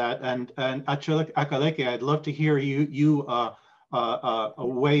 Steve, for that. And Akaleke, I'd love to hear you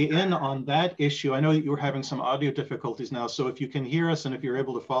weigh in on that issue. I know that you were having some audio difficulties now, so if you can hear us and if you're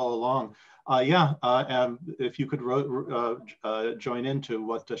able to follow along, if you could join into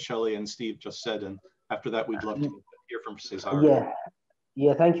what Shelley and Steve just said, and after that, we'd love to hear from Cesar.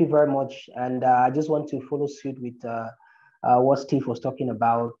 Yeah, thank you very much. And I just want to follow suit with what Steve was talking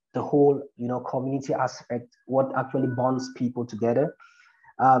about, the whole, community aspect, what actually bonds people together.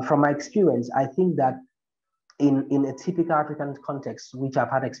 From my experience, I think that in a typical African context, which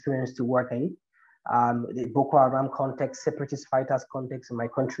I've had experience to work in, the Boko Haram context, separatist fighters context in my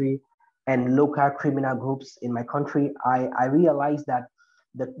country, and local criminal groups in my country, I realized that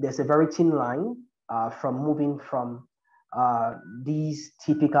there's a very thin line from moving from these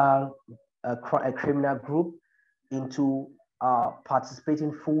typical criminal group into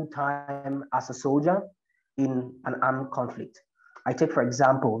participating full-time as a soldier in an armed conflict. I take, for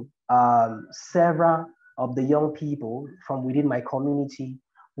example, several of the young people from within my community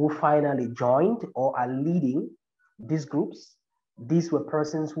who finally joined or are leading these groups. These were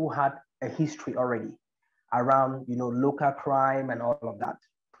persons who had a history already around, local crime and all of that.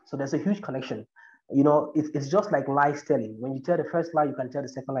 So there's a huge connection. It's just like lies telling. When you tell the first lie, you can tell the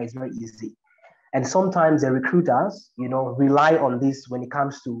second lie. It's very easy. And sometimes the recruiters, rely on this when it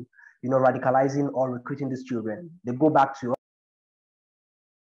comes to, radicalizing or recruiting these children. They go back to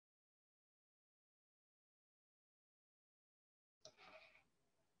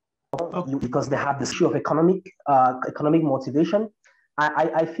because they have the issue of economic motivation.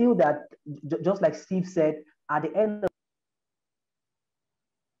 I feel that just like Steve said, at the end of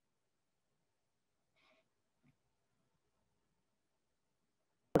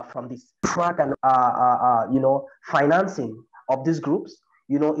from this track and financing of these groups,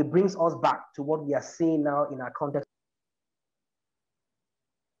 it brings us back to what we are seeing now in our context.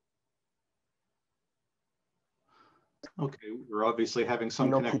 Okay, we're obviously having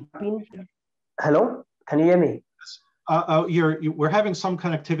some connection. Hello, can you hear me? We're having some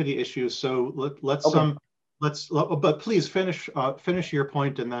connectivity issues, so let's okay. But please finish your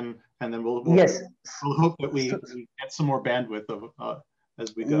point, and then we'll yes, we'll hope that we get some more bandwidth of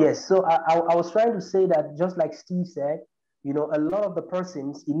as we go. Yes, so I was trying to say that, just like Steve said, a lot of the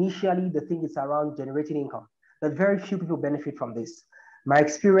persons initially they think it's around generating income, but very few people benefit from this. My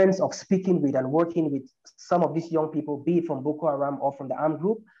experience of speaking with and working with some of these young people, be it from Boko Haram or from the armed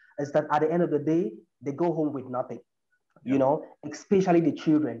group, is that at the end of the day, they go home with nothing, especially the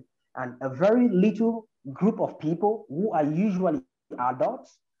children. And a very little group of people who are usually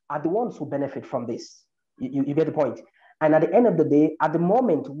adults are the ones who benefit from this. You get the point? And at the end of the day, at the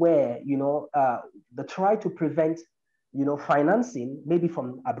moment where, they try to prevent, financing, maybe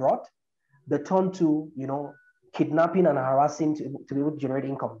from abroad, they turn to, kidnapping and harassing to be able to generate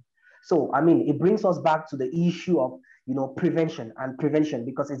income. So, I mean, it brings us back to the issue of, prevention,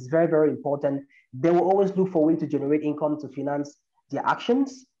 because it's very, very important. They will always look for a way to generate income to finance their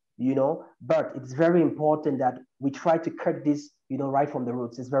actions, but it's very important that we try to cut this, right from the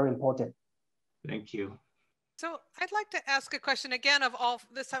roots. It's very important. Thank you. So I'd like to ask a question again of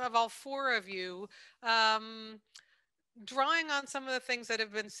this time of all four of you, drawing on some of the things that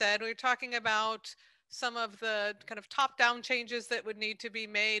have been said. We're talking about some of the kind of top-down changes that would need to be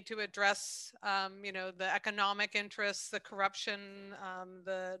made to address, the economic interests, the corruption,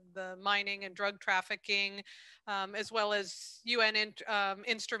 the mining and drug trafficking, as well as UN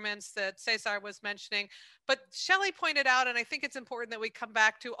instruments that Cesar was mentioning. But Shelley pointed out, and I think it's important that we come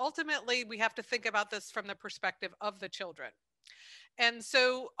back to, ultimately, we have to think about this from the perspective of the children. And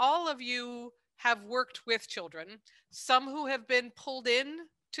so all of you have worked with children, some who have been pulled in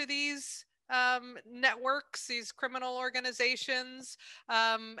to these networks, these criminal organizations,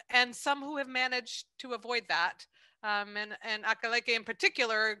 and some who have managed to avoid that. And Akaleke in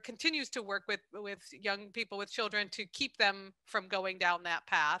particular continues to work with young people, with children, to keep them from going down that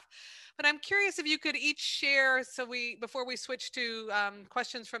path. But I'm curious if you could each share, so before we switch to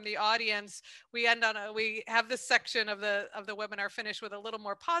questions from the audience, we have this section of the webinar finished with a little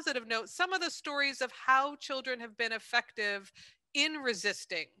more positive note, some of the stories of how children have been effective in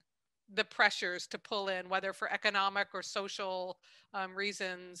resisting the pressures to pull in, whether for economic or social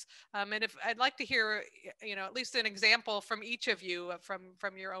reasons. And if I'd like to hear, at least an example from each of you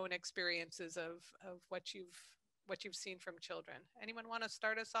from your own experiences of what you've seen from children. Anyone want to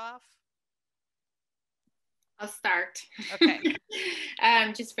start us off? I'll start. Okay.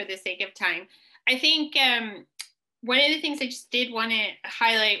 Just for the sake of time. I think one of the things I just did want to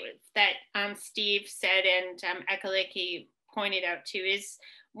highlight that Steve said and Akaleke pointed out too is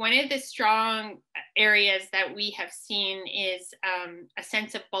one of the strong areas that we have seen is a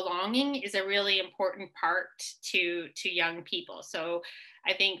sense of belonging is a really important part to young people. So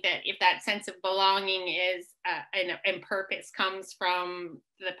I think that if that sense of belonging is and purpose comes from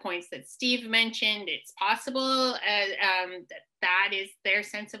the points that Steve mentioned, it's possible that is their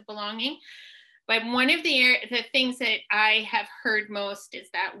sense of belonging. But one of the things that I have heard most is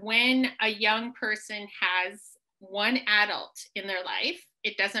that when a young person has one adult in their life,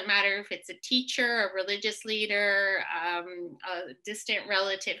 it doesn't matter if it's a teacher, a religious leader, a distant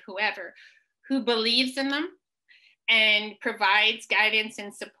relative, whoever, who believes in them and provides guidance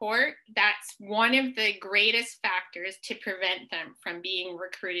and support, that's one of the greatest factors to prevent them from being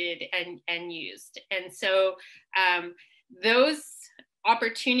recruited and used. And so those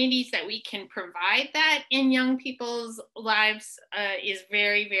opportunities that we can provide that in young people's lives is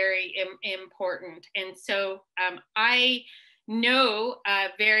very, very important. And so I know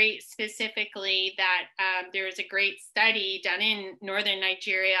very specifically that there was a great study done in northern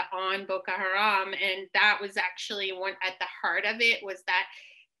Nigeria on Boko Haram, and that was actually one at the heart of it was that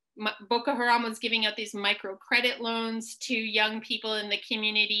Boko Haram was giving out these microcredit loans to young people in the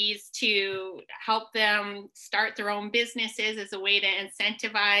communities to help them start their own businesses as a way to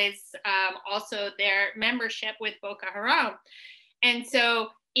incentivize also their membership with Boko Haram. And so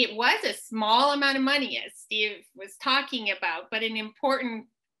it was a small amount of money, as Steve was talking about, but an important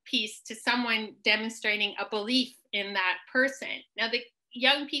piece to someone demonstrating a belief in that person. Now, the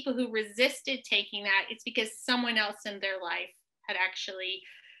young people who resisted taking that, it's because someone else in their life had actually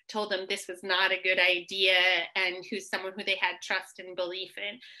told them this was not a good idea and who's someone who they had trust and belief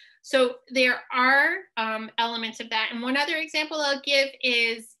in. So there are elements of that. And one other example I'll give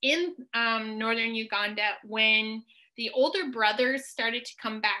is in northern Uganda, when the older brothers started to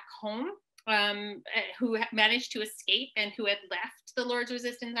come back home, who managed to escape and who had left the Lord's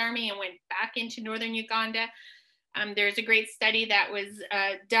Resistance Army and went back into northern Uganda. There's a great study that was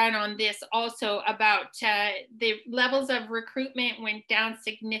done on this also about the levels of recruitment went down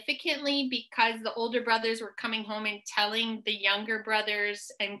significantly because the older brothers were coming home and telling the younger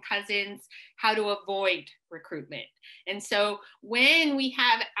brothers and cousins how to avoid recruitment. And so when we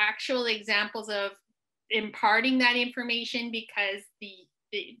have actual examples of imparting that information because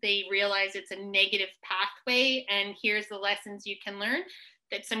they realize it's a negative pathway and here's the lessons you can learn,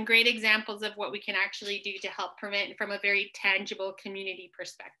 that's some great examples of what we can actually do to help prevent from a very tangible community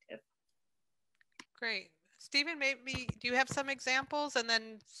perspective. Great. Stephen, maybe do you have some examples, and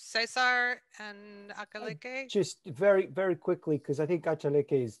then Cesar and Akaleke? Just very, very quickly, because I think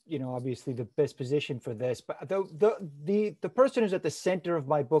Akaleke is, obviously the best position for this. But the person who's at the center of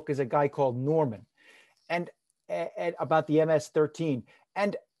my book is a guy called Norman, and about the MS-13,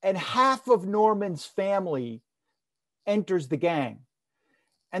 and half of Norman's family enters the gang.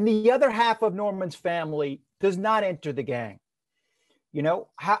 And the other half of Norman's family does not enter the gang.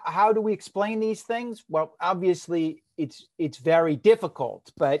 How do we explain these things? Well, obviously it's very difficult,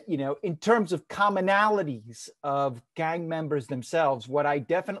 but in terms of commonalities of gang members themselves, what I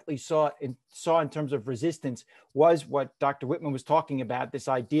definitely saw in terms of resistance was what Dr. Whitman was talking about, this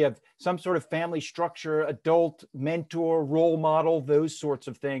idea of some sort of family structure, adult mentor, role model, those sorts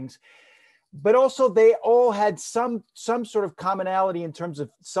of things. But also they all had some sort of commonality in terms of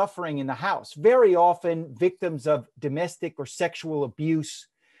suffering in the house, very often victims of domestic or sexual abuse.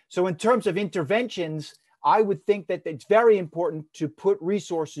 So in terms of interventions, I would think that it's very important to put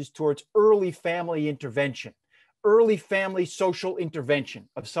resources towards early family intervention, early family social intervention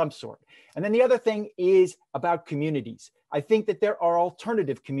of some sort. And then the other thing is about communities. I think that there are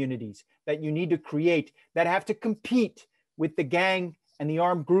alternative communities that you need to create that have to compete with the gang and the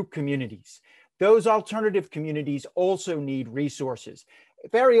armed group communities. Those alternative communities also need resources.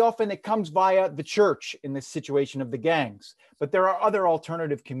 Very often it comes via the church in this situation of the gangs, but there are other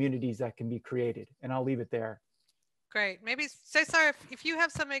alternative communities that can be created, and I'll leave it there. Great. Maybe Cesar, if you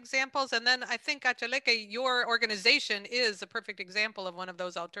have some examples, and then I think Akaleke, your organization is a perfect example of one of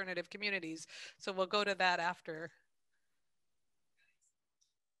those alternative communities. So we'll go to that after.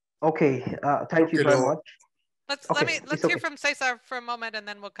 Okay, thank you very much. Let's hear from Cesar for a moment, and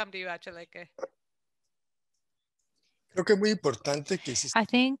then we'll come to you, Akaleke. I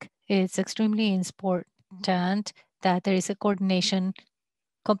think it's extremely important that there is a coordination,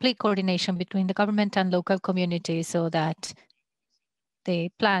 complete coordination between the government and local communities, so that the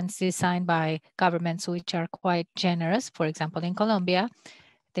plans designed by governments, which are quite generous, for example, in Colombia,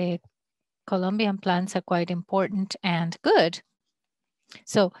 the Colombian plans are quite important and good.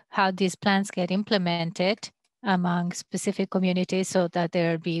 So how these plans get implemented among specific communities so that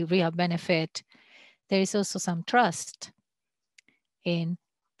there be real benefit. There is also some trust in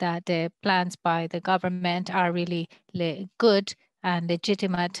that the plans by the government are really good and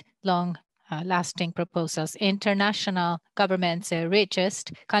legitimate, long-lasting proposals. International governments, the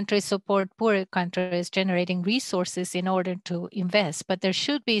richest countries support poorer countries, generating resources in order to invest. But there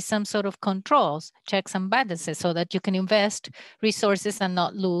should be some sort of controls, checks and balances, so that you can invest resources and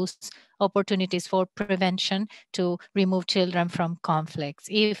not lose opportunities for prevention to remove children from conflicts.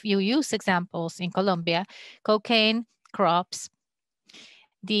 If you use examples in Colombia, cocaine crops,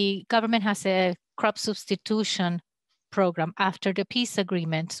 the government has a crop substitution program. After the peace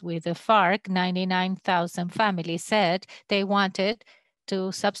agreements with the FARC, 99,000 families said they wanted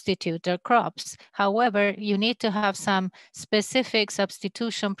to substitute their crops. However, you need to have some specific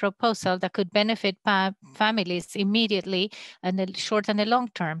substitution proposal that could benefit families immediately in the short and the long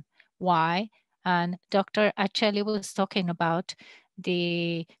term. Why? And Dr. Acheli was talking about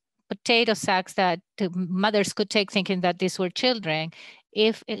the potato sacks that the mothers could take thinking that these were children.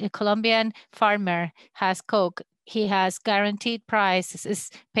 If a Colombian farmer has coke, he has guaranteed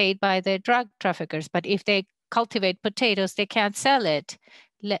prices paid by the drug traffickers. But if they cultivate potatoes, they can't sell it.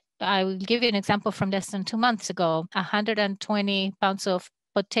 I will give you an example from less than 2 months ago. 120 pounds of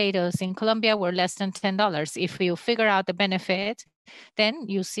potatoes in Colombia were less than $10. If you figure out the benefit, then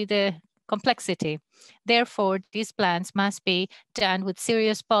you see the complexity. Therefore, these plans must be done with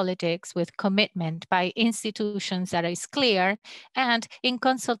serious politics, with commitment by institutions that is clear, and in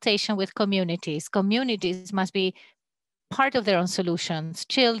consultation with communities. Communities must be part of their own solutions.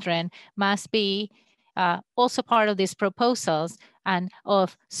 Children must be also part of these proposals and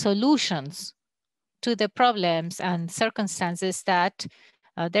of solutions to the problems and circumstances that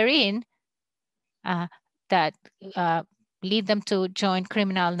they're in, that lead them to join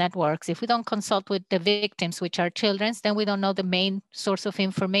criminal networks. If we don't consult with the victims, which are children, then we don't know the main source of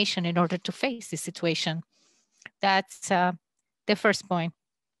information in order to face the situation. That's the first point.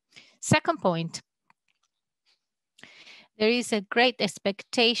 Second point, there is a great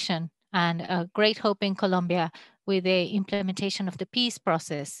expectation and a great hope in Colombia with the implementation of the peace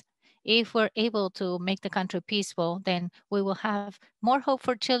process. If we're able to make the country peaceful, then we will have more hope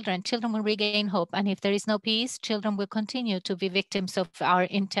for children. Children will regain hope. And if there is no peace, children will continue to be victims of our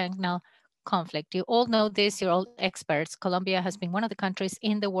internal conflict. You all know this, you're all experts. Colombia has been one of the countries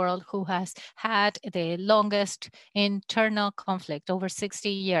in the world who has had the longest internal conflict, over 60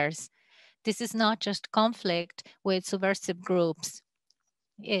 years. This is not just conflict with subversive groups,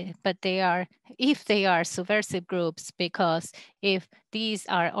 but if they are subversive groups, because if these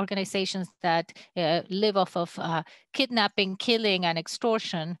are organizations that live off of kidnapping, killing, and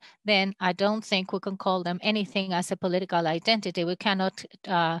extortion, then I don't think we can call them anything as a political identity. We cannot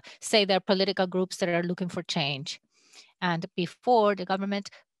say they're political groups that are looking for change. And before, the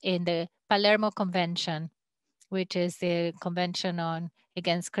government in the Palermo Convention, which is the Convention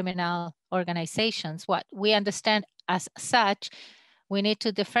against Criminal Organizations, what we understand as such, we need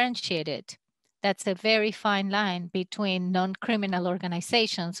to differentiate it. That's a very fine line between non-criminal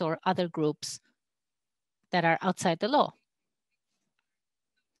organizations or other groups that are outside the law.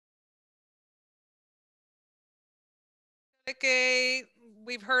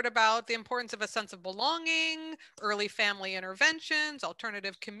 We've heard about the importance of a sense of belonging, early family interventions,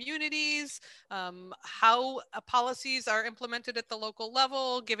 alternative communities, how policies are implemented at the local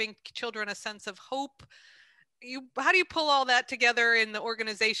level, giving children a sense of hope. How do you pull all that together in the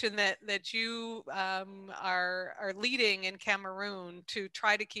organization that you are leading in Cameroon to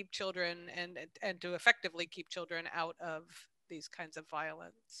try to keep children and to effectively keep children out of these kinds of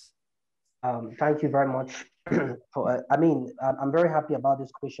violence? Thank you very much. I'm very happy about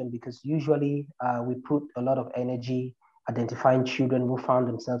this question because usually we put a lot of energy identifying children who found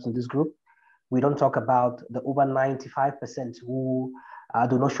themselves in this group. We don't talk about the over 95% who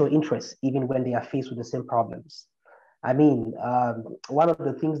do not show interest even when they are faced with the same problems. One of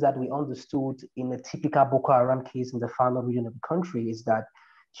the things that we understood in a typical Boko Haram case in the Fano region of the country is that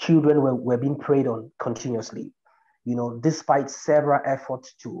children were being preyed on continuously. Despite several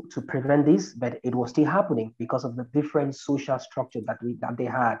efforts to prevent this, but it was still happening because of the different social structure that they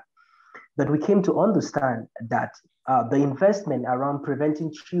had. But we came to understand that the investment around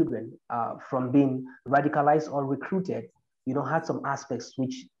preventing children from being radicalized or recruited, had some aspects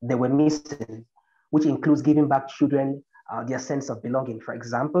which they were missing, which includes giving back children their sense of belonging, for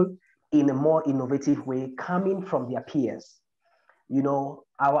example, in a more innovative way, coming from their peers.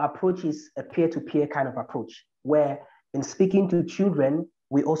 Our approach is a peer-to-peer kind of approach, where in speaking to children,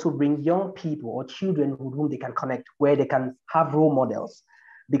 we also bring young people or children with whom they can connect, where they can have role models.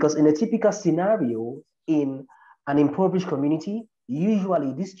 Because in a typical scenario, in an impoverished community,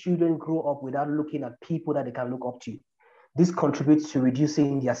 usually these children grow up without looking at people that they can look up to. This contributes to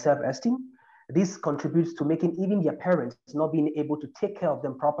reducing their self-esteem. This contributes to making even their parents not being able to take care of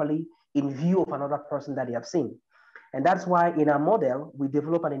them properly in view of another person that they have seen. And that's why in our model, we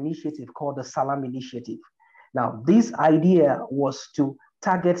developed an initiative called the Salam Initiative. Now, this idea was to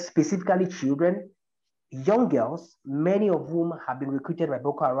target specifically children, young girls, many of whom have been recruited by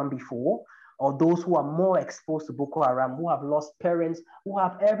Boko Haram before, or those who are more exposed to Boko Haram, who have lost parents, who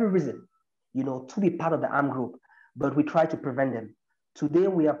have every reason, to be part of the armed group, but we try to prevent them. Today,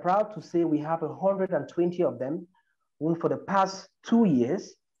 we are proud to say we have 120 of them, whom for the past 2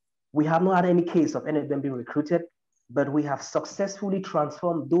 years, we have not had any case of any of them being recruited, but we have successfully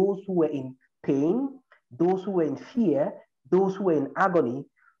transformed those who were in pain, those who were in fear, those who were in agony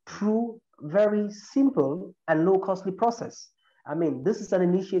through very simple and low costly process. This is an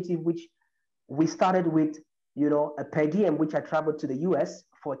initiative which we started with, a per diem, which I traveled to the US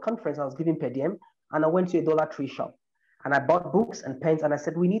for a conference. I was giving per diem, and I went to a Dollar Tree shop and I bought books and pens, and I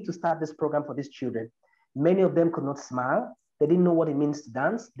said, we need to start this program for these children. Many of them could not smile. They didn't know what it means to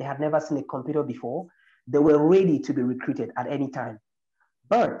dance. They had never seen a computer before. They were ready to be recruited at any time.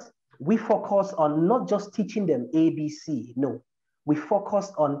 But we focus on not just teaching them ABC, no. We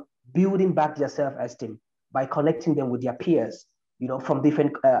focus on building back their self-esteem by connecting them with their peers, from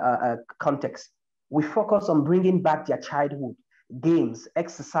different contexts. We focus on bringing back their childhood, games,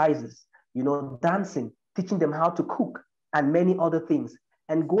 exercises, dancing, teaching them how to cook, and many other things,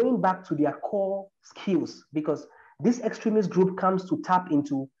 and going back to their core skills, because this extremist group comes to tap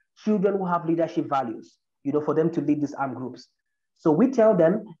into children who have leadership values, you know, for them to lead these armed groups. So we tell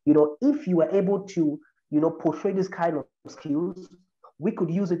them, you know, if you are able to, you know, portray this kind of skills, we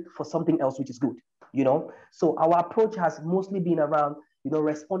could use it for something else, which is good, you know. So our approach has mostly been around, you know,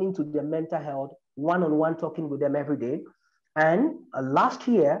 responding to their mental health, one-on-one talking with them every day. And last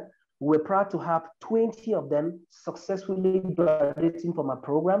year, we're proud to have 20 of them successfully graduating from our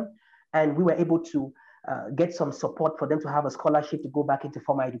program. And we were able to get some support for them to have a scholarship to go back into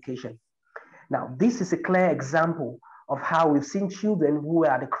formal education. Now, this is a clear example of how we've seen children who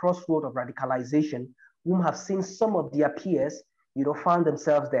are at the crossroad of radicalization, whom have seen some of their peers, you know, found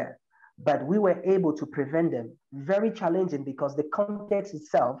themselves there. But we were able to prevent them. Very challenging because the context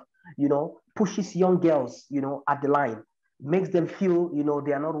itself, you know, pushes young girls, you know, at the line, makes them feel, you know,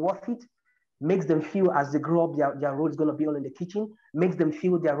 they are not worth it, makes them feel as they grow up, their role is going to be all in the kitchen, makes them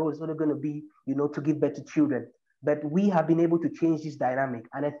feel their role is only going to be, you know, to give birth to children. But we have been able to change this dynamic.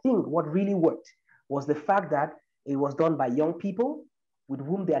 And I think what really worked was the fact that it was done by young people with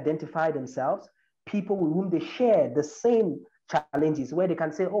whom they identify themselves, people with whom they share the same challenges, where they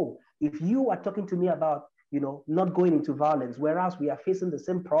can say, oh, if you are talking to me about, you know, not going into violence, whereas we are facing the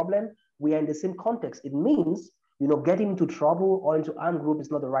same problem, we are in the same context, it means, you know, getting into trouble or into armed group is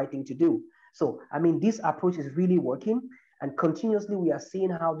not the right thing to do. So, I mean, this approach is really working, and continuously we are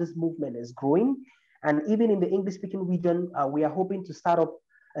seeing how this movement is growing. And even in the English-speaking region, we are hoping to start up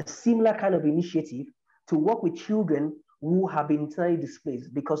a similar kind of initiative to work with children who have been internally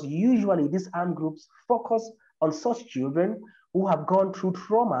displaced, because usually these armed groups focus on such children who have gone through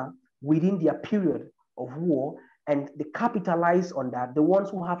trauma within their period of war, and they capitalize on that. The ones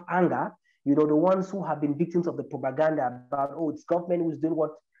who have anger, you know, the ones who have been victims of the propaganda about, oh, it's government who's doing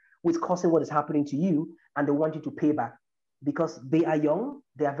what, who's causing what is happening to you, and they want you to pay back. Because they are young,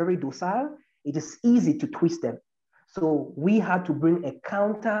 they are very docile, it is easy to twist them. So we had to bring a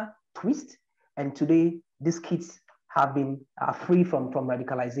counter twist, and today these kids have been free from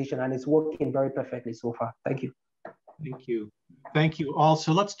radicalization, and it's working very perfectly so far. Thank you. Thank you. Thank you all.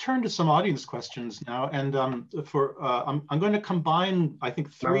 So let's turn to some audience questions now. And I'm going to combine, I think,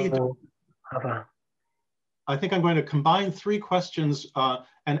 I'm going to combine three questions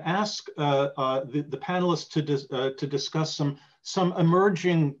and ask the panelists to discuss some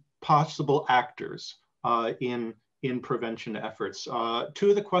emerging possible actors in prevention efforts. Two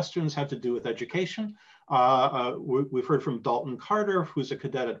of the questions have to do with education. We've heard from Dalton Carter, who's a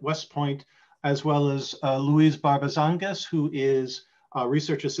cadet at West Point, as well as Luis Barbazangues, who is a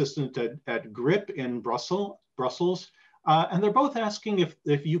research assistant at GRIP in Brussels. And they're both asking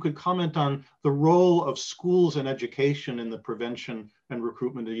if you could comment on the role of schools and education in the prevention and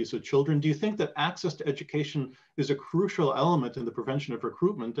recruitment of use of children. Do you think that access to education is a crucial element in the prevention of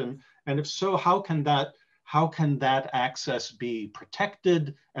recruitment? And if so, how can that access be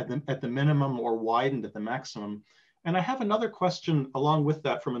protected at the minimum or widened at the maximum? And I have another question along with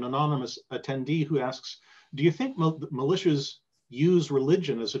that from an anonymous attendee who asks, do you think militias use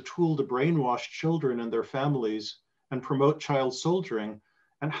religion as a tool to brainwash children and their families and promote child soldiering?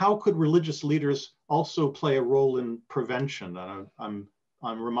 And how could religious leaders also play a role in prevention? I'm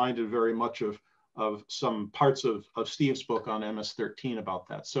reminded very much of some parts of Steve's book on MS-13 about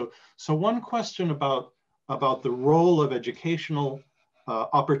that. So one question about the role of educational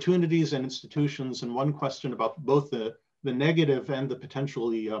opportunities and institutions, and one question about both the negative and the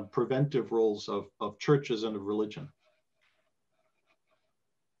potentially preventive roles of churches and of religion.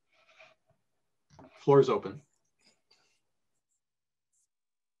 Floor is open.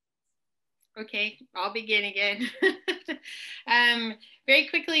 Okay, I'll begin again. Very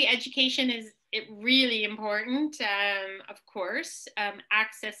quickly, education is really important, of course.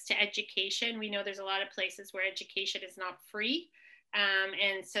 Access to education. We know there's a lot of places where education is not free.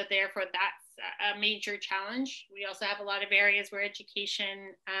 And so therefore that's a major challenge. We also have a lot of areas where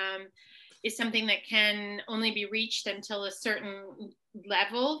education is something that can only be reached until a certain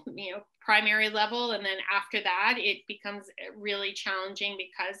level, you know, primary level. And then after that, it becomes really challenging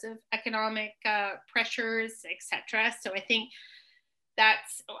because of economic pressures, etc. So I think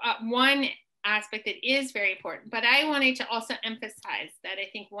that's one aspect that is very important. But I wanted to also emphasize that I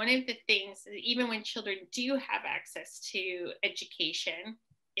think one of the things, even when children do have access to education,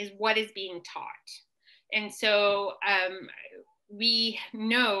 is what is being taught. And so we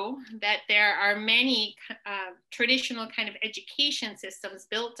know that there are many traditional kind of education systems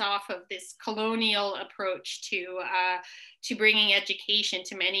built off of this colonial approach to bringing education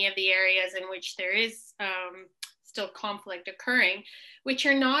to many of the areas in which there is still conflict occurring, which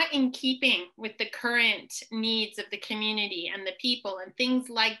are not in keeping with the current needs of the community and the people. And things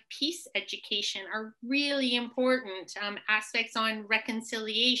like peace education are really important, aspects on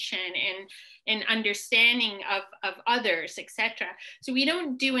reconciliation and understanding of others, etc. So we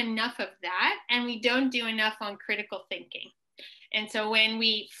don't do enough of that, and we don't do enough on critical thinking. And so when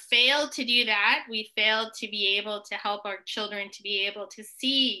we fail to do that, we fail to be able to help our children to be able to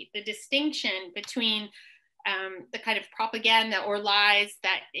see the distinction between the kind of propaganda or lies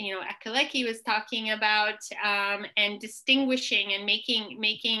that, you know, Akaleki was talking about, and distinguishing and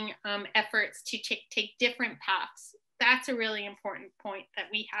making efforts to take different paths. That's a really important point that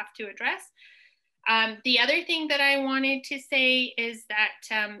we have to address. The other thing that I wanted to say is that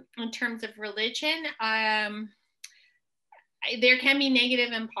in terms of religion, there can be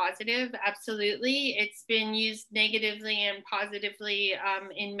negative and positive, absolutely. It's been used negatively and positively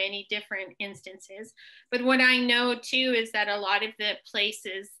in many different instances. But what I know too is that a lot of the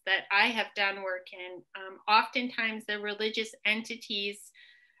places that I have done work in, oftentimes the religious entities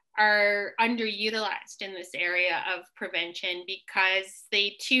are underutilized in this area of prevention, because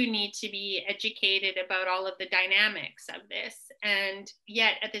they too need to be educated about all of the dynamics of this. And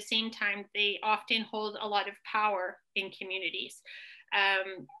yet at the same time, they often hold a lot of power in communities.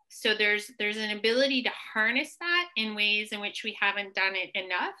 So there's an ability to harness that in ways in which we haven't done it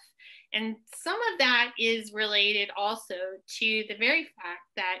enough. And some of that is related also to the very fact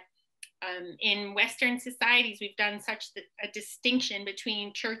that in Western societies, we've done such a distinction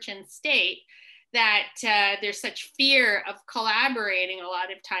between church and state that there's such fear of collaborating a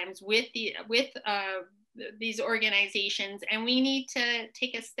lot of times with these organizations. And we need to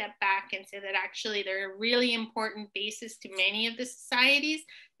take a step back and say that actually they're a really important basis to many of the societies,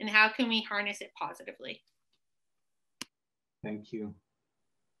 and how can we harness it positively? Thank you.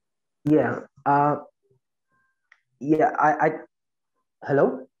 Yeah.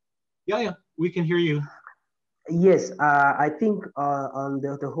 Hello? Yeah, we can hear you. Yes, I think on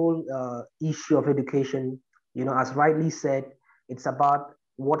the whole issue of education, you know, as rightly said, it's about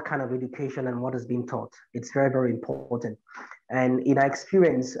what kind of education and what is being taught. It's very, very important. And in our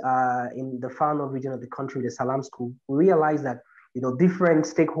experience in the far north region of the country, the Salam School, we realized that, you know, different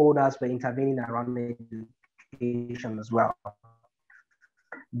stakeholders were intervening around education as well.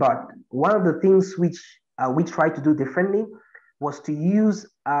 But one of the things which we tried to do differently was to use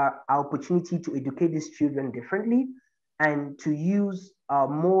our opportunity to educate these children differently, and to use a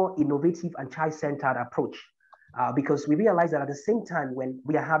more innovative and child-centered approach. Because we realized that at the same time when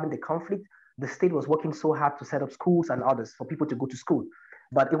we are having the conflict, the state was working so hard to set up schools and others for people to go to school.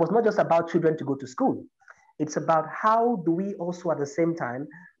 But it was not just about children to go to school. It's about how do we also at the same time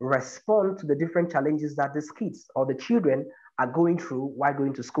respond to the different challenges that these kids or the children are going through while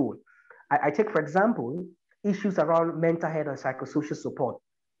going to school. I take, for example, issues around mental health and psychosocial support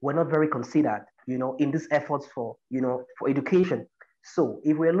were not very considered, you know, in these efforts for, you know, for education. So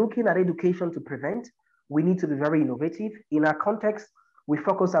if we're looking at education to prevent, we need to be very innovative. In our context, we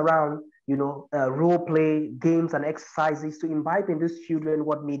focus around, you know, role play, games and exercises to imbibe in these children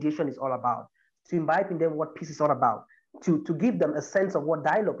what mediation is all about, to imbibe in them what peace is all about, to give them a sense of what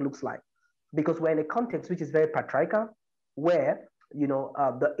dialogue looks like. Because we're in a context which is very patriarchal, where, you know,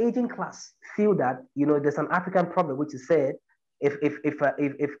 the aging class feel that, you know, there's an African problem which is said, if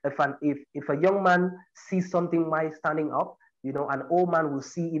a young man sees something while standing up, you know, an old man will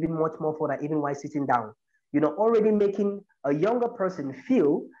see even much more for that even while sitting down. You know, already making a younger person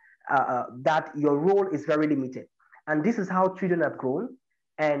feel that your role is very limited. And this is how children have grown.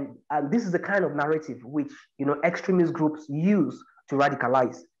 And this is the kind of narrative which, you know, extremist groups use to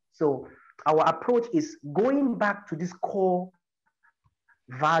radicalize. So our approach is going back to this core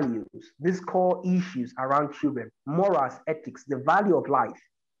values, these core issues around children, morals, ethics, the value of life.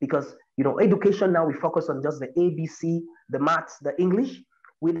 Because, you know, education now we focus on just the ABC, the maths, the English,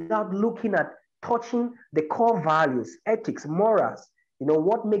 without looking at touching the core values, ethics, morals, you know,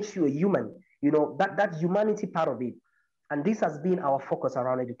 what makes you a human, you know, that humanity part of it. And this has been our focus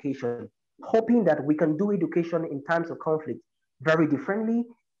around education, hoping that we can do education in times of conflict very differently,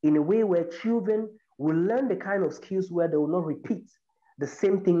 in a way where children will learn the kind of skills where they will not repeat the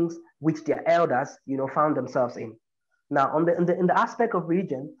same things which their elders, you know, found themselves in. Now, in the aspect of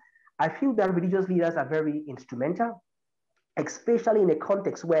religion, I feel that religious leaders are very instrumental, especially in a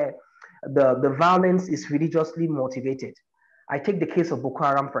context where the violence is religiously motivated. I take the case of Boko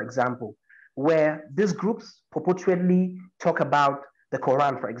Haram, for example, where these groups purportedly talk about the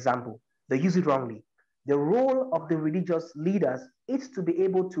Quran, for example. They use it wrongly. The role of the religious leaders is to be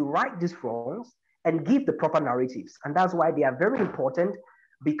able to right these wrongs and give the proper narratives. And that's why they are very important,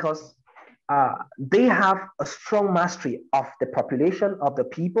 because they have a strong mastery of the population, of the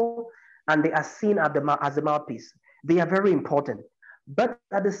people, and they are seen as the mouthpiece. They are very important. But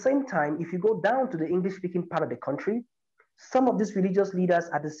at the same time, if you go down to the English-speaking part of the country, some of these religious leaders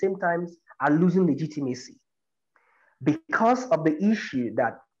at the same time are losing legitimacy because of the issue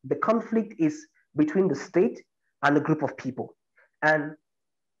that the conflict is between the state and a group of people. And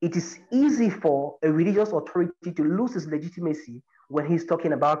it is easy for a religious authority to lose his legitimacy when he's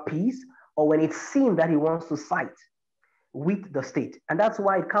talking about peace or when it's seen that he wants to side with the state. And that's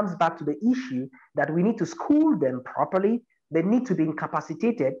why it comes back to the issue that we need to school them properly. They need to be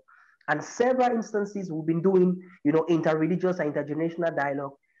incapacitated. And several instances we've been doing, interreligious and intergenerational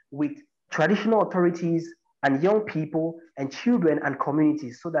dialogue with traditional authorities and young people and children and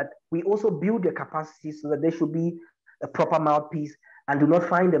communities so that we also build their capacity so that they should be a proper mouthpiece and do not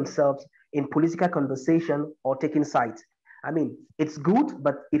find themselves in political conversation or taking sides. I mean, it's good,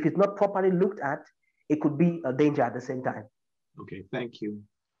 but if it's not properly looked at, it could be a danger at the same time. Okay, thank you.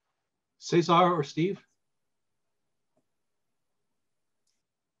 Cesar or Steve?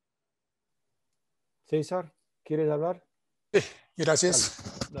 Cesar, ¿quieres hablar?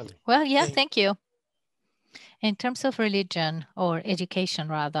 Gracias. Dale. Well, yeah, thank you. In terms of religion or education,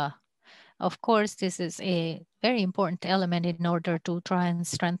 rather, of course, this is a very important element in order to try and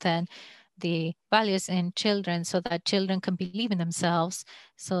strengthen the values in children so that children can believe in themselves,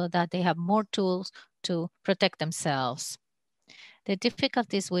 so that they have more tools to protect themselves. The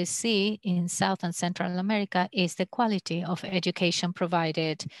difficulties we see in South and Central America is the quality of education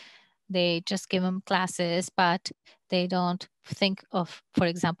provided. They just give them classes, but they don't think of, for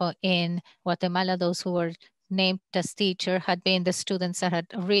example, in Guatemala, those who were named as teacher had been the students that had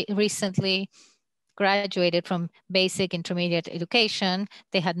recently graduated from basic intermediate education.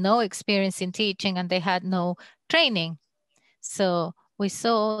 They had no experience in teaching and they had no training. So we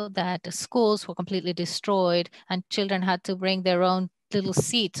saw that schools were completely destroyed and children had to bring their own little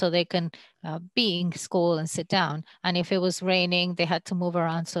seat so they can be in school and sit down. And if it was raining, they had to move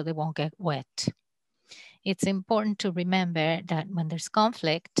around so they won't get wet. It's important to remember that when there's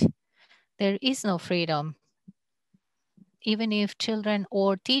conflict, there is no freedom. Even if children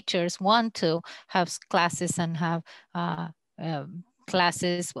or teachers want to have classes and have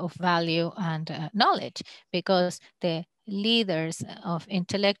classes of value and knowledge, because the leaders of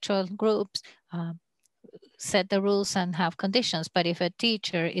intellectual groups set the rules and have conditions. But if a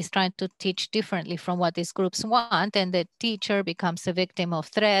teacher is trying to teach differently from what these groups want, then the teacher becomes a victim of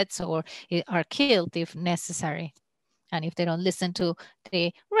threats or are killed if necessary. And if they don't listen to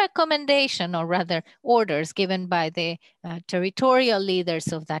the recommendation or rather orders given by the territorial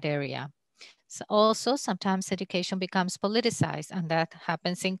leaders of that area. So also, sometimes education becomes politicized, and that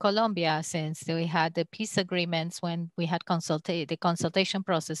happens in Colombia since we had the peace agreements when we had the consultation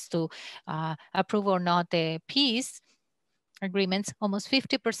process to approve or not the peace agreements. Almost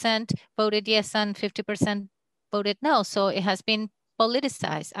 50% voted yes and 50% voted no. So it has been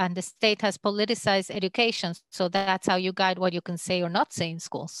politicized, and the state has politicized education. So that's how you guide what you can say or not say in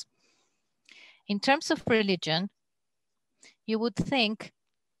schools. In terms of religion, you would think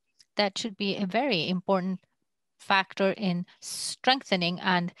that should be a very important factor in strengthening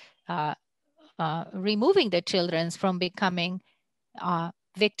and removing the children from becoming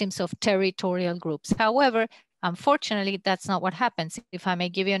victims of territorial groups. However, unfortunately, that's not what happens. If I may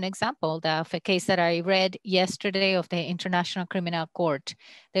give you an example of a case that I read yesterday of the International Criminal Court,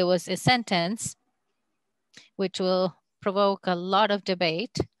 there was a sentence which will provoke a lot of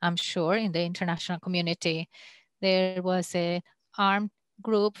debate, I'm sure, in the international community. There was an armed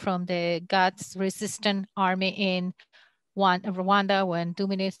group from the God's Resistance Army in Rwanda when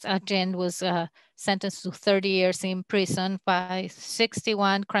Dominus Agend was sentenced to 30 years in prison by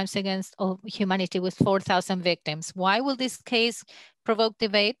 61 crimes against humanity with 4,000 victims. Why will this case provoke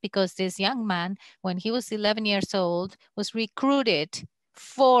debate? Because this young man, when he was 11 years old, was recruited,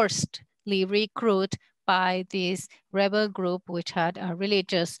 forcibly recruited by this rebel group, which had a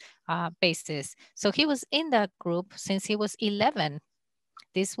religious basis. So he was in that group since he was 11.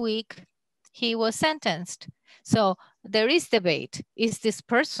 This week, he was sentenced. So there is debate. Is this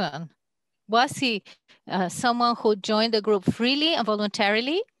person, was he someone who joined the group freely and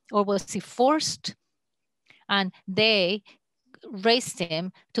voluntarily, or was he forced? And they raised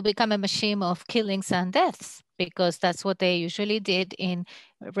him to become a machine of killings and deaths, because that's what they usually did in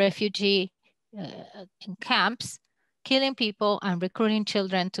refugee in camps, killing people and recruiting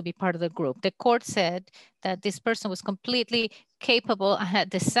children to be part of the group. The court said that this person was completely capable and had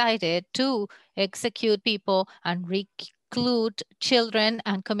decided to execute people and recruit children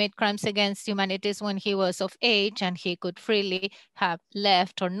and commit crimes against humanity when he was of age, and he could freely have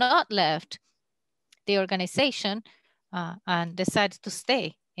left or not left the organization and decided to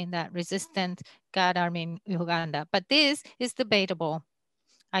stay in that resistant God army in Uganda. But this is debatable,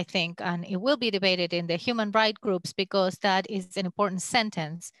 I think, and it will be debated in the human rights groups because that is an important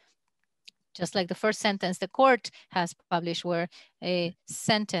sentence. Just like the first sentence the court has published, where a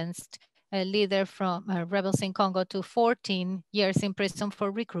sentenced a leader from rebels in Congo to 14 years in prison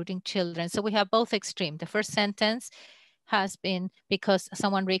for recruiting children. So we have both extreme. The first sentence has been because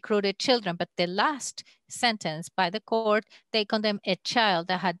someone recruited children, but the last sentence by the court, they condemned a child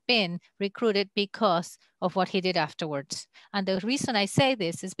that had been recruited because of what he did afterwards. And the reason I say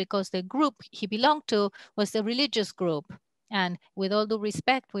this is because the group he belonged to was the religious group. And with all due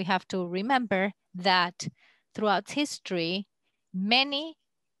respect, we have to remember that throughout history, many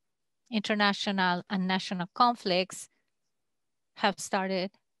international and national conflicts have started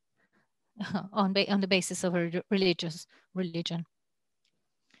on the basis of a religion.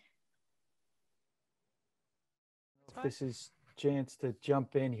 This is chance to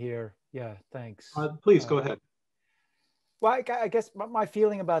jump in here. Yeah, thanks. Please go ahead. Well, I guess my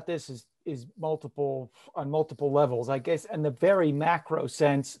feeling about this is multiple on multiple levels. I guess in the very macro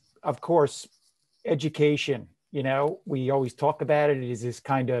sense, of course, education. You know, we always talk about it. It is this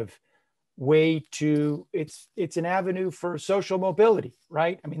kind of way to it's an avenue for social mobility,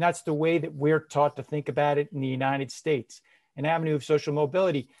 right? I mean, that's the way that we're taught to think about it in the United States, an avenue of social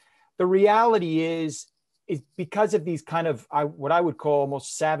mobility. The reality is because of these kind of what I would call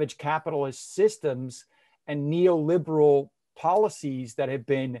almost savage capitalist systems and neoliberal policies that have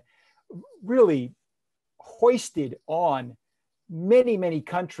been really hoisted on many, many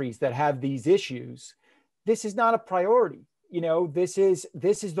countries that have these issues, this is not a priority. You know, this is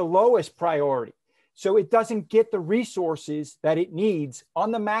the lowest priority. So it doesn't get the resources that it needs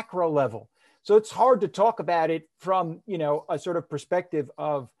on the macro level. So it's hard to talk about it from, you know, a sort of perspective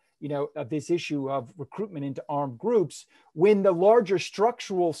of, you know, of this issue of recruitment into armed groups when the larger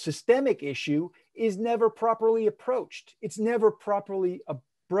structural systemic issue is never properly approached. It's never properly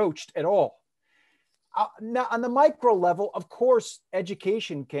broached at all. Now, on the micro level, of course,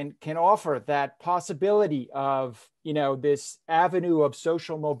 education can offer that possibility of, you know, this avenue of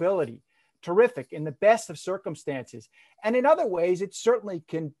social mobility. Terrific in the best of circumstances. And in other ways, it certainly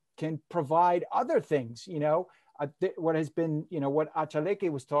can provide other things, you know, what has been, you know, what Atrocity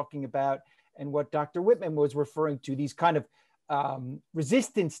was talking about and what Dr. Whitman was referring to, these kind of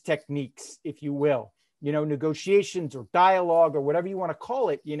resistance techniques, if you will. You know, negotiations or dialogue or whatever you want to call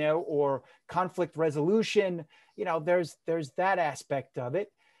it, you know, or conflict resolution, you know, there's that aspect of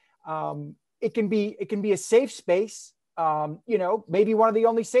it. It can be a safe space, you know, maybe one of the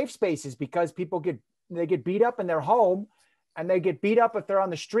only safe spaces because people get beat up in their home and they get beat up if they're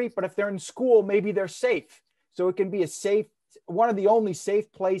on the street, but if they're in school, maybe they're safe. So it can be one of the only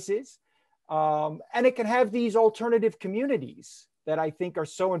safe places. And it can have these alternative communities that I think are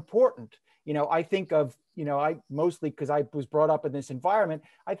so important. You know, I think of, you know, I mostly because I was brought up in this environment,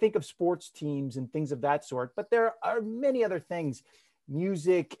 I think of sports teams and things of that sort, but there are many other things,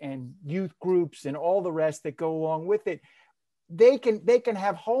 music and youth groups and all the rest that go along with it. They can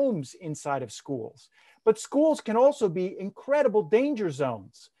have homes inside of schools, but schools can also be incredible danger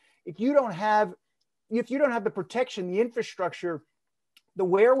zones. If you don't have the protection, the infrastructure, the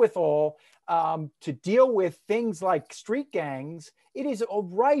wherewithal to deal with things like street gangs, it is a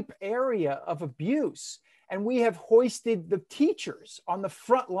ripe area of abuse. And we have hoisted the teachers on the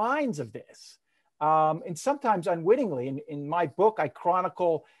front lines of this. And sometimes unwittingly, in my book, I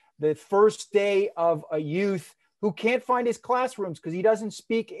chronicle the first day of a youth who can't find his classrooms because he doesn't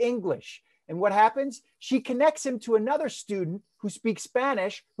speak English. And what happens? She connects him to another student who speaks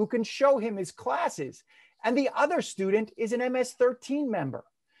Spanish, who can show him his classes. And the other student is an MS-13 member,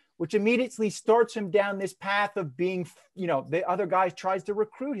 which immediately starts him down this path of being, you know, the other guy tries to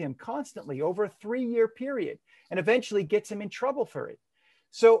recruit him constantly over a 3-year period and eventually gets him in trouble for it.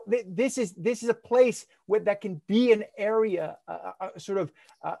 So this is a place where that can be an area,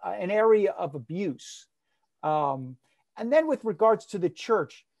 an area of abuse. And then with regards to the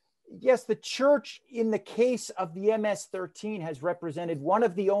church, yes, the church in the case of the MS-13 has represented one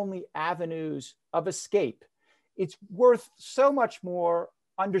of the only avenues of escape. It's worth so much more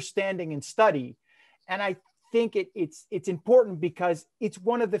understanding and study. And I think it's important because it's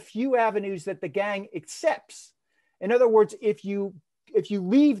one of the few avenues that the gang accepts. In other words, if you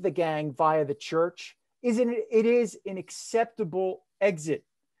leave the gang via the church, it is an acceptable exit.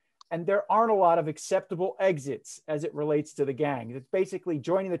 And there aren't a lot of acceptable exits as it relates to the gang. It's basically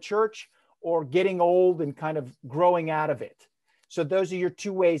joining the church or getting old and kind of growing out of it. So those are your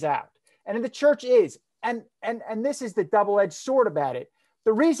two ways out. And in the church is, and this is the double-edged sword about it.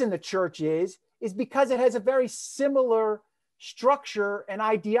 The reason the church is because it has a very similar structure and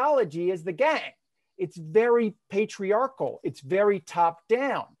ideology as the gang. It's very patriarchal. It's very top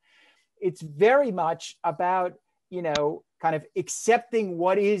down. It's very much about, you know, kind of accepting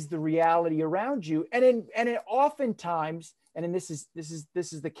what is the reality around you. And oftentimes, and this is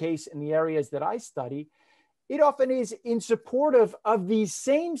the case in the areas that I study, it often is in support of these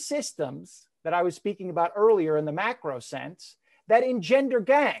same systems that I was speaking about earlier in the macro sense that engender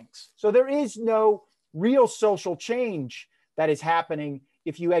gangs. So there is no real social change that is happening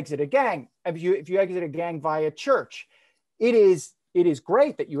if you exit a gang. If you exit a gang via church, it is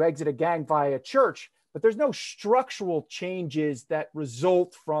great that you exit a gang via church, but there's no structural changes that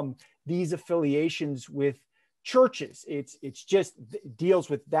result from these affiliations with churches. It's just deals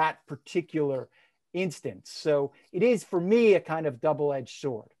with that particular instance. So it is, for me, a kind of double-edged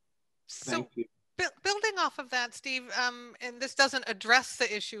sword. So building off of that, Steve, and this doesn't address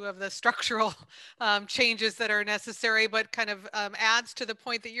the issue of the structural changes that are necessary, but kind of adds to the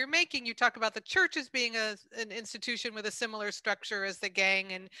point that you're making. You talk about the church as being an institution with a similar structure as the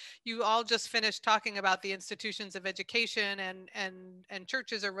gang, and you all just finished talking about the institutions of education and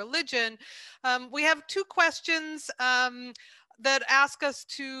church as a religion. We have two questions that ask us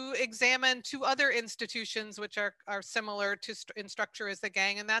to examine two other institutions which are similar to in structure as the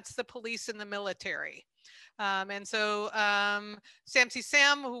gang, and that's the police and the military. And so Samsi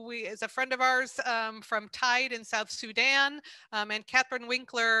Sam, who is a friend of ours from Tide in South Sudan, and Catherine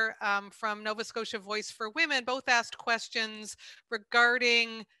Winkler from Nova Scotia Voice for Women, both asked questions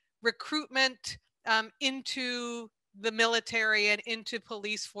regarding recruitment into the military and into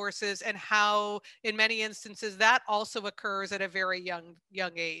police forces, and how in many instances that also occurs at a very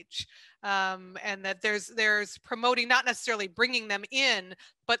young age, and that there's promoting, not necessarily bringing them in,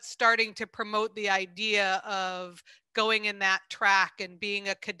 but starting to promote the idea of going in that track and being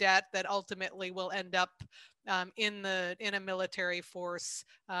a cadet that ultimately will end up in a military force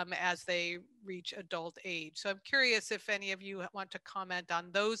as they reach adult age. So I'm curious if any of you want to comment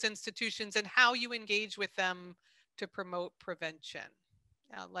on those institutions and how you engage with them to promote prevention.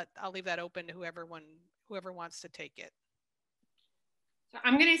 I'll leave that open to whoever wants to take it. So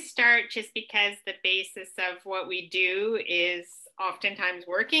I'm going to start just because the basis of what we do is oftentimes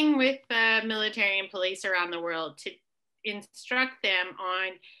working with the military and police around the world to instruct them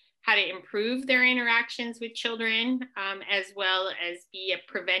on how to improve their interactions with children, as well as be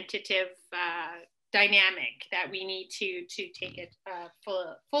a preventative dynamic that we need to take it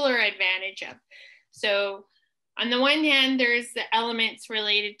fuller advantage of. So on the one hand, there's the elements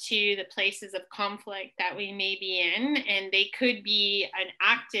related to the places of conflict that we may be in, and they could be an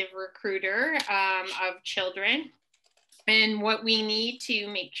active recruiter of children. And what we need to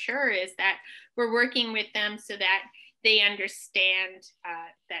make sure is that we're working with them so that they understand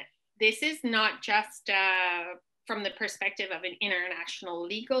that this is not just from the perspective of an international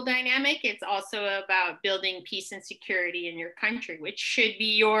legal dynamic. It's also about building peace and security in your country, which should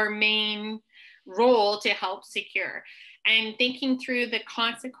be your main role to help secure, and thinking through the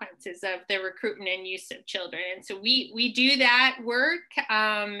consequences of the recruitment and use of children. And so we do that work,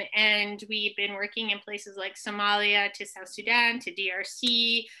 and we've been working in places like Somalia to South Sudan to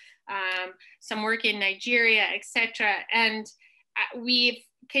DRC, some work in Nigeria, etc. And we've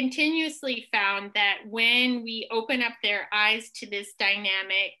continuously found that when we open up their eyes to this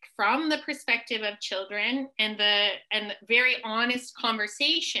dynamic from the perspective of children and the very honest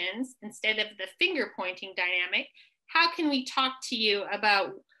conversations instead of the finger pointing dynamic, how can we talk to you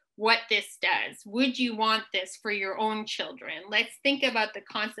about what this does? Would you want this for your own children? Let's think about the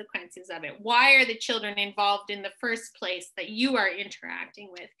consequences of it. Why are the children involved in the first place that you are interacting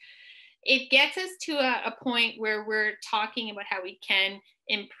with? It gets us to a point where we're talking about how we can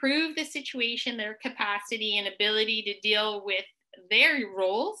improve the situation, their capacity and ability to deal with their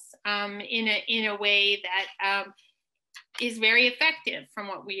roles in a way that is very effective from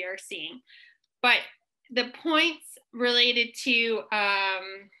what we are seeing. But the points related to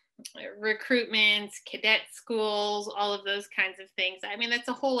recruitments, cadet schools, all of those kinds of things, I mean, that's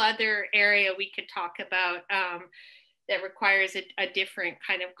a whole other area we could talk about that requires a different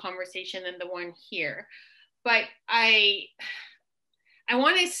kind of conversation than the one here. But I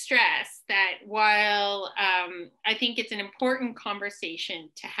want to stress that while I think it's an important conversation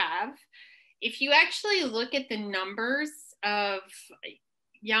to have, if you actually look at the numbers of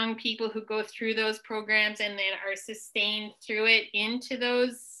young people who go through those programs and then are sustained through it into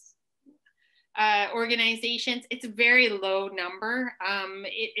those organizations, it's a very low number.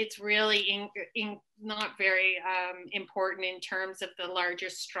 It's really not very important in terms of the larger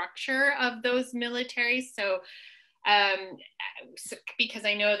structure of those militaries. So because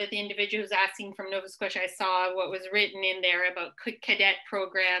I know that the individual who's asking from Nova Scotia, I saw what was written in there about cadet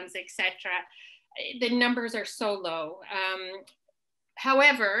programs, etc. The numbers are so low.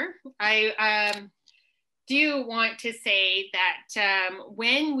 However, I do want to say that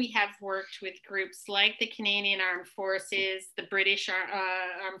when we have worked with groups like the Canadian Armed Forces, the British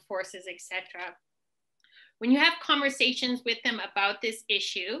Armed Forces, etc., when you have conversations with them about this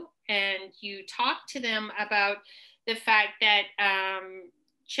issue and you talk to them about the fact that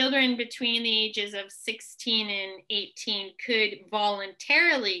children between the ages of 16 and 18 could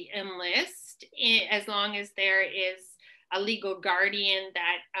voluntarily enlist as long as there is a legal guardian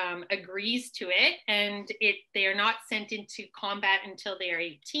that agrees to it, and they are not sent into combat until they are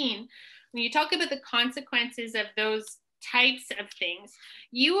 18. When you talk about the consequences of those types of things,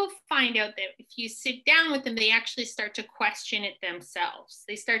 you will find out that if you sit down with them, they actually start to question it themselves.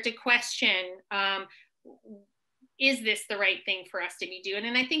 They start to question, is this the right thing for us to be doing?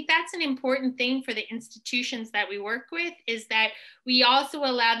 And I think that's an important thing for the institutions that we work with, is that we also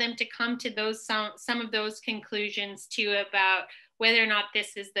allow them to come to those some of those conclusions too about whether or not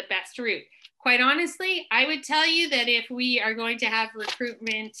this is the best route. Quite honestly, I would tell you that if we are going to have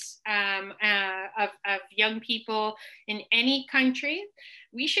recruitment of young people in any country,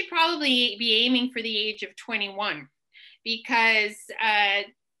 we should probably be aiming for the age of 21, because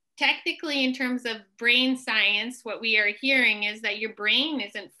technically, in terms of brain science, what we are hearing is that your brain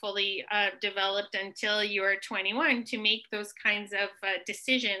isn't fully developed until you're 21 to make those kinds of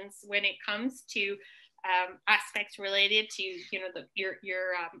decisions when it comes to aspects related to, you know,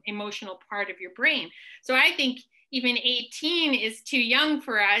 your emotional part of your brain. So I think even 18 is too young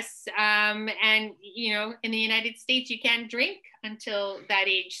for us. And, you know, in the United States, you can't drink until that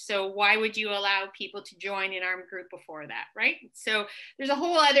age. So why would you allow people to join an armed group before that, right? So there's a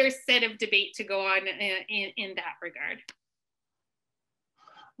whole other set of debate to go on in that regard.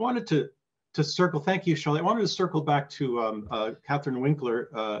 I wanted to circle, thank you, Shirley. I wanted to circle back to Catherine Winkler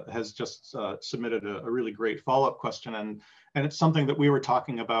has just submitted a really great follow-up question, and it's something that we were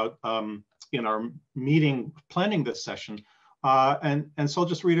talking about in our meeting planning this session, and so I'll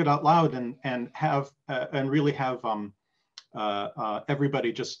just read it out loud and really have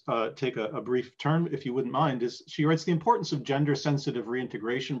everybody just take a brief turn, if you wouldn't mind. She writes, the importance of gender-sensitive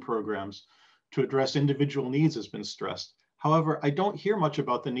reintegration programs to address individual needs has been stressed. However, I don't hear much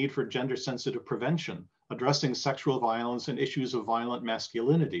about the need for gender-sensitive prevention, addressing sexual violence and issues of violent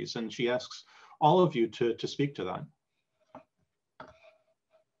masculinities. And she asks all of you to speak to that.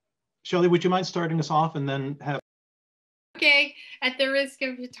 Shelley, would you mind starting us off and then have... Okay, at the risk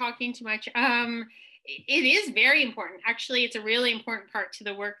of talking too much. It is very important. Actually, it's a really important part to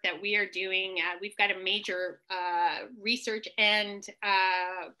the work that we are doing. We've got a major research and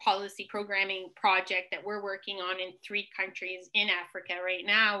policy programming project that we're working on in 3 countries in Africa right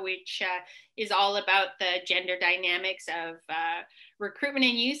now, which is all about the gender dynamics of recruitment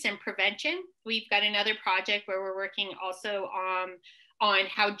and use and prevention. We've got another project where we're working also on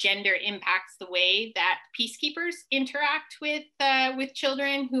how gender impacts the way that peacekeepers interact with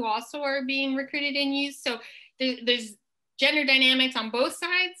children who also are being recruited and used. So there's gender dynamics on both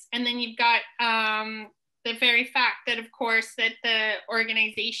sides. And then you've got the very fact that, of course, that the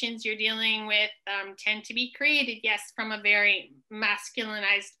organizations you're dealing with tend to be created, yes, from a very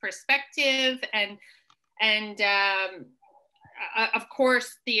masculinized perspective. And of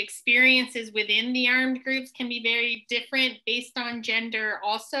course, the experiences within the armed groups can be very different based on gender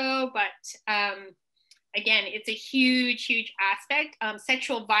also, but again, it's a huge, huge aspect.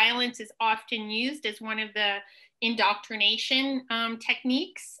 Sexual violence is often used as one of the indoctrination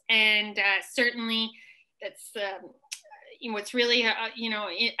techniques, and certainly that's what's really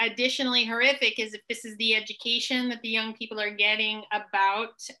additionally horrific is if this is the education that the young people are getting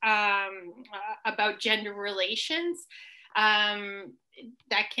about gender relations.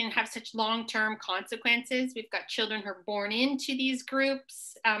 That can have such long-term consequences. We've got children who are born into these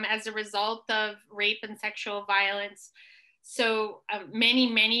groups as a result of rape and sexual violence. So many,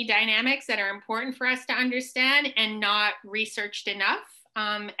 many dynamics that are important for us to understand and not researched enough,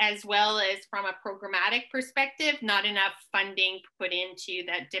 as well as from a programmatic perspective, not enough funding put into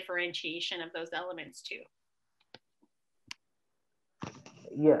that differentiation of those elements too.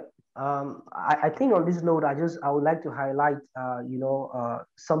 Yeah. I think on this note, I would like to highlight,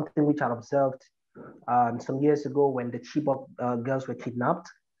 something which I observed some years ago when the Chibok girls were kidnapped.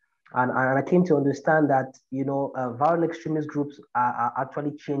 And I came to understand that, you know, violent extremist groups are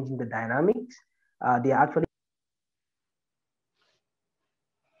actually changing the dynamics. They are actually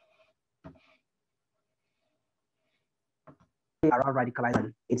around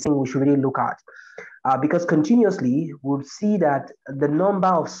radicalization. It's something we should really look at. Because continuously we'll see that the number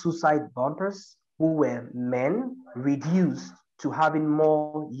of suicide bombers who were men reduced to having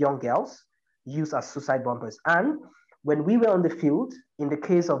more young girls used as suicide bombers. And when we were on the field, in the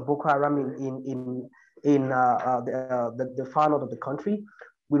case of Boko Haram in the far north of the country,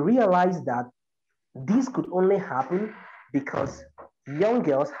 we realized that this could only happen because young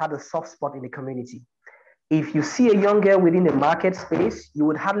girls had a soft spot in the community. If you see a young girl within the market space, you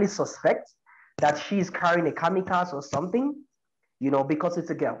would hardly suspect that she is carrying a kamikaze or something, you know, because it's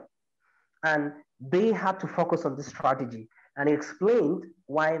a girl. And they had to focus on this strategy. And it explained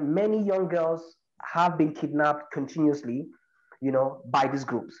why many young girls have been kidnapped continuously, you know, by these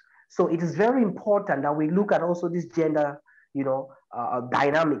groups. So it is very important that we look at also this gender, you know,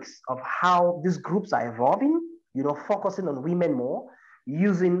 dynamics of how these groups are evolving, you know, focusing on women more,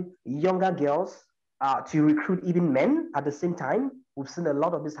 using younger girls to recruit even men at the same time. We've seen a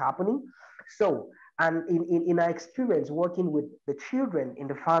lot of this happening. So, and in our experience working with the children in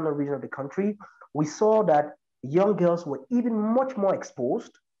the far north region of the country, we saw that young girls were even much more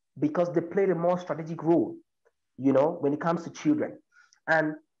exposed because they played a more strategic role, you know, when it comes to children.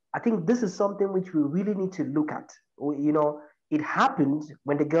 And I think this is something which we really need to look at. You know, it happened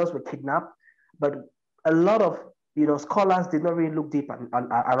when the girls were kidnapped, but a lot of, you know, scholars did not really look deep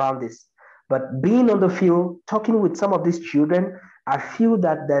around this. But being on the field, talking with some of these children, I feel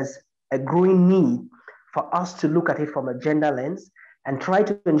that there's a growing need for us to look at it from a gender lens and try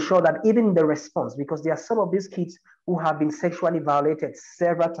to ensure that even the response, because there are some of these kids who have been sexually violated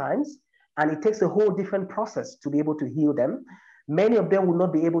several times, and it takes a whole different process to be able to heal them. Many of them will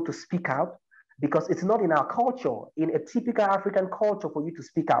not be able to speak out because it's not in our culture, in a typical African culture, for you to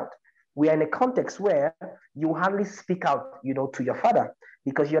speak out. We are in a context where you hardly speak out, you know, to your father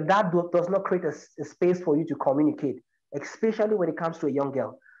because your dad does not create a space for you to communicate, especially when it comes to a young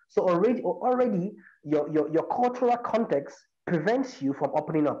girl. So already your cultural context prevents you from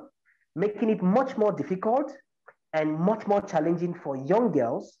opening up, making it much more difficult and much more challenging for young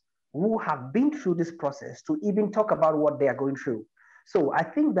girls who have been through this process to even talk about what they are going through. So I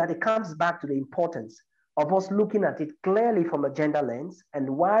think that it comes back to the importance of us looking at it clearly from a gender lens, and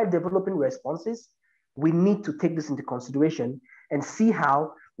while developing responses, we need to take this into consideration and see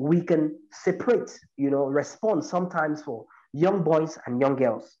how we can separate, you know, response sometimes for young boys and young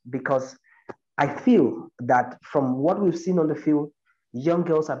girls, because I feel that from what we've seen on the field, young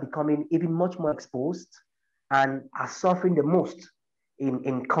girls are becoming even much more exposed and are suffering the most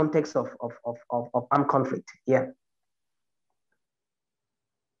in context of armed conflict. Yeah.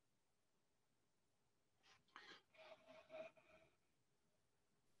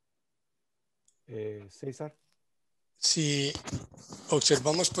 César. Si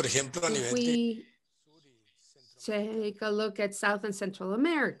observamos, por ejemplo, a nivel de... take a look at South and Central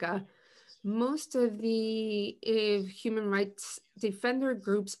America, most of the human rights defender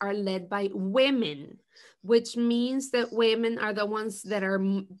groups are led by women, which means that women are the ones that are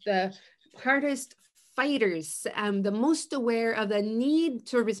the hardest fighters, the most aware of the need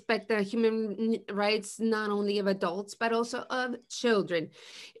to respect the human rights, not only of adults, but also of children.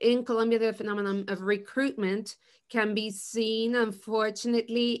 In Colombia, the phenomenon of recruitment can be seen,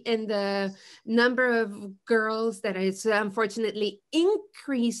 unfortunately, in the number of girls that is unfortunately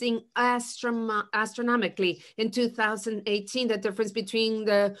increasing astronomically. In 2018, the difference between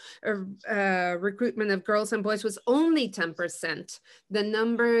the recruitment of girls and boys was only 10%. The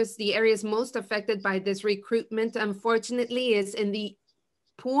numbers, the areas most affected by this recruitment, unfortunately, is in the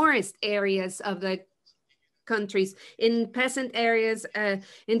poorest areas of the countries, in peasant areas,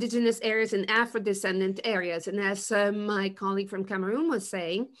 indigenous areas, and Afro-descendant areas. And as my colleague from Cameroon was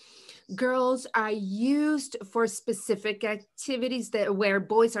saying, girls are used for specific activities where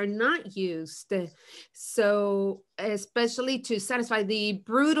boys are not used. So especially to satisfy the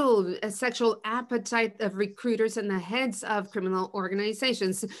brutal sexual appetite of recruiters and the heads of criminal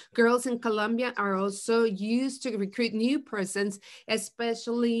organizations. Girls in Colombia are also used to recruit new persons,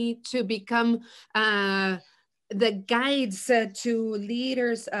 especially to become the guides to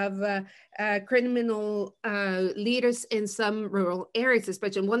leaders of criminal leaders in some rural areas,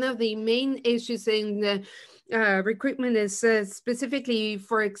 especially. One of the main issues in the recruitment is specifically,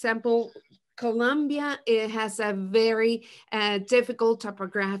 for example, Colombia, it has a very difficult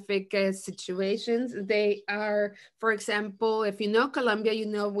topographic situations. They are, for example, if you know Colombia, you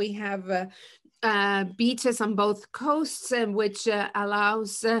know we have beaches on both coasts, and which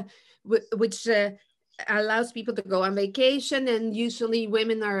allows people to go on vacation. And usually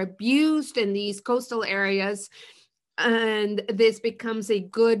women are abused in these coastal areas. And this becomes a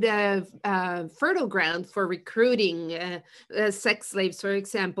good fertile ground for recruiting sex slaves, for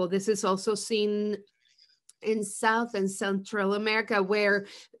example. This is also seen in South and Central America, where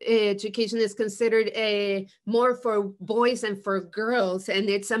education is considered more for boys and for girls. And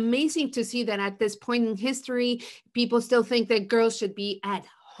it's amazing to see that at this point in history, people still think that girls should be at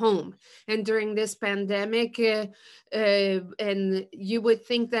home. And during this pandemic, and you would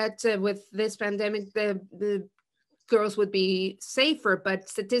think that with this pandemic, the girls would be safer, but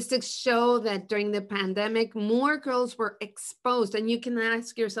statistics show that during the pandemic, more girls were exposed. And you can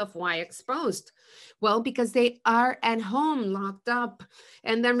ask yourself, why exposed? Well, because they are at home locked up,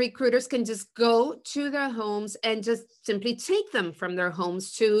 and then recruiters can just go to their homes and just simply take them from their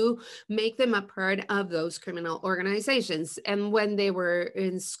homes to make them a part of those criminal organizations. And when they were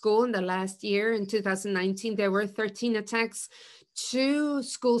in school in the last year, in 2019, there were 13 attacks to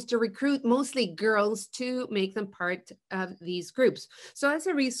schools to recruit mostly girls to make them part of these groups. So as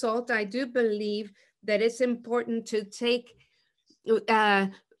a result, I do believe that it's important to take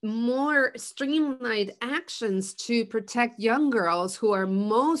more streamlined actions to protect young girls who are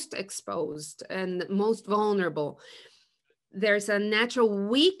most exposed and most vulnerable. There's a natural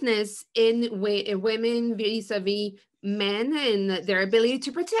weakness in women vis-a-vis men and their ability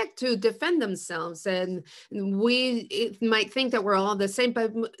to protect, to defend themselves. And we might think that we're all the same,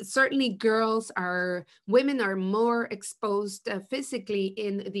 but certainly women are more exposed physically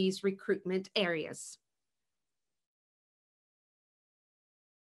in these recruitment areas.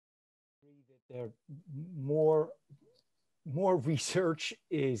 More research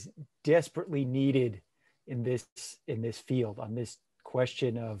is desperately needed in this field on this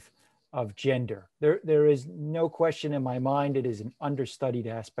question of gender. There is no question in my mind it is an understudied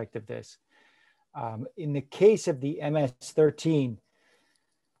aspect of this. In the case of the MS-13,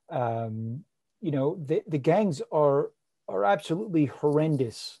 the gangs are absolutely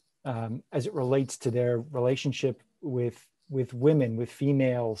horrendous as it relates to their relationship with women, with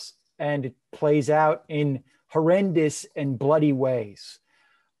females, and it plays out in horrendous and bloody ways.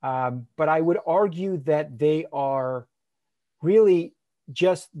 But I would argue that they are really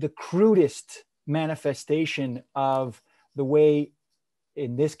just the crudest manifestation of the way,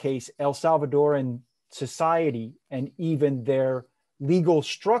 in this case, El Salvadoran society and even their legal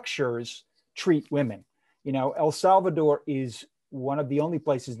structures treat women. El Salvador is one of the only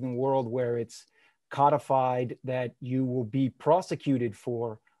places in the world where it's codified that you will be prosecuted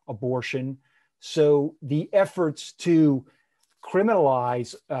for abortion. So the efforts to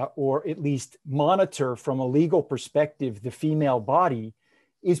criminalize or at least monitor from a legal perspective the female body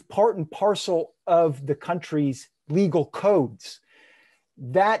is part and parcel of the country's legal codes.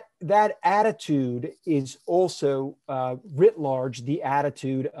 That attitude is also writ large the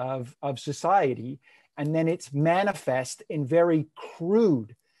attitude of society, and then it's manifest in very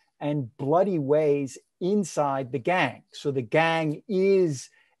crude and bloody ways inside the gang. So the gang is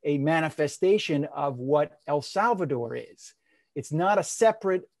a manifestation of what El Salvador is. It's not a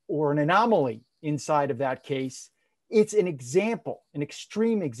separate or an anomaly inside of that case. It's an example, an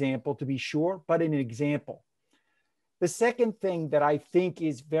extreme example to be sure, but an example. The second thing that I think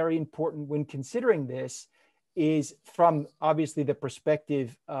is very important when considering this is from obviously the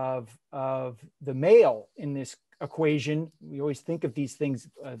perspective of the male in this equation. We always think of these things,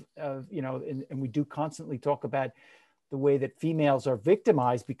 and we do constantly talk about the way that females are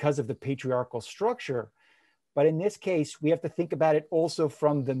victimized because of the patriarchal structure. But in this case, we have to think about it also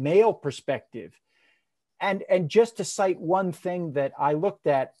from the male perspective. And just to cite one thing that I looked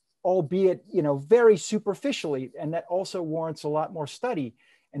at, albeit very superficially, and that also warrants a lot more study,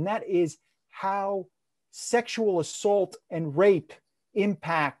 and that is how sexual assault and rape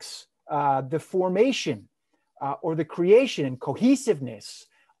impacts the formation or the creation and cohesiveness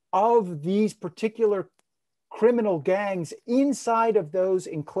of these particular criminal gangs inside of those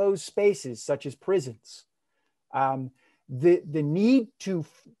enclosed spaces, such as prisons. The need to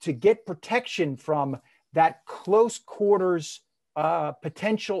get protection from that close quarters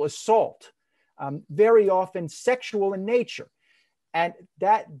potential assault, very often sexual in nature, and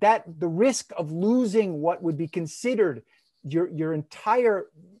that the risk of losing what would be considered your entire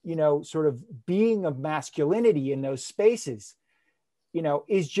sort of being of masculinity in those spaces,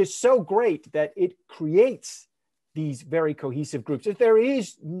 is just so great that it creates these very cohesive groups. If there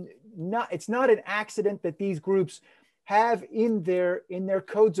is it's not an accident that these groups have in their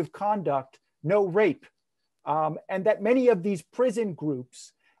codes of conduct no rape, and that many of these prison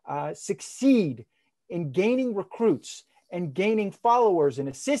groups succeed in gaining recruits and gaining followers and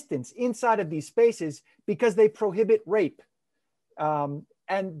assistants inside of these spaces because they prohibit rape. And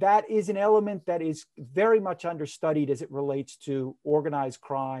that is an element that is very much understudied as it relates to organized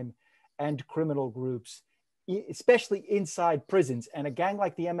crime and criminal groups, especially inside prisons. And a gang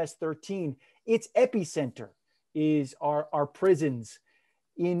like the MS-13, its epicenter are prisons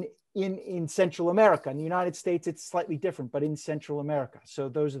in Central America. In the United States, it's slightly different, but in Central America. So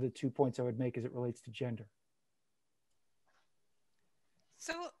those are the 2 points I would make as it relates to gender.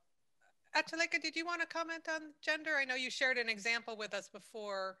 So, Atrocity, did you want to comment on gender? I know you shared an example with us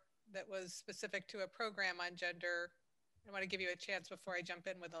before that was specific to a program on gender. I want to give you a chance before I jump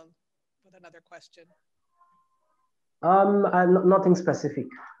in with another question. Nothing specific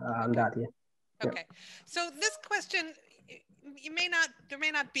on that yet. Okay, so this question, there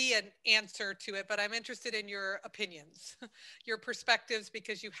may not be an answer to it, but I'm interested in your opinions, your perspectives,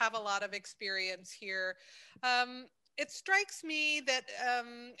 because you have a lot of experience here. It strikes me that,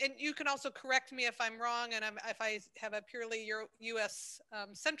 and you can also correct me if I'm wrong, and if I have a purely US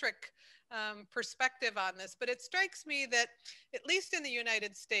centric perspective on this, but it strikes me that, at least in the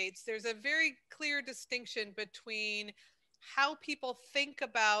United States, there's a very clear distinction between how people think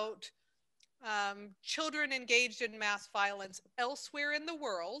about children engaged in mass violence elsewhere in the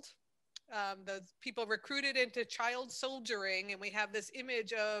world, those people recruited into child soldiering, and we have this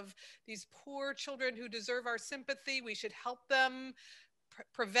image of these poor children who deserve our sympathy. We should help them,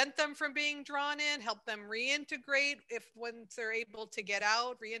 prevent them from being drawn in, help them reintegrate once they're able to get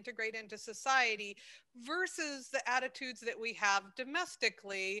out, reintegrate into society, versus the attitudes that we have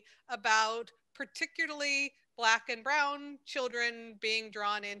domestically about particularly Black and brown children being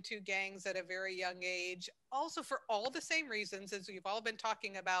drawn into gangs at a very young age, also for all the same reasons as we've all been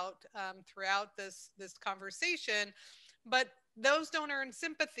talking about throughout this conversation. But those don't earn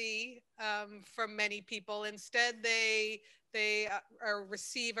sympathy from many people. Instead, they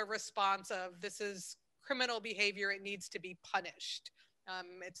receive a response of, this is criminal behavior, it needs to be punished.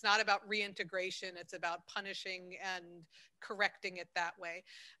 It's not about reintegration, it's about punishing and correcting it that way.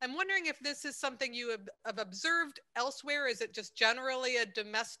 I'm wondering if this is something you have observed elsewhere. Is it just generally a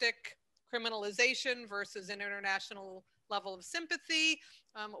domestic criminalization versus an international level of sympathy?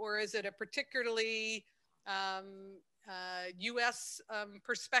 Or is it a particularly US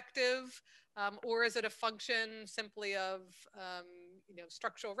perspective? Or is it a function simply of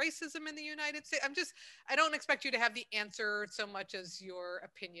structural racism in the United States? I don't expect you to have the answer so much as your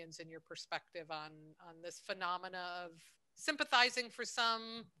opinions and your perspective on this phenomena of sympathizing for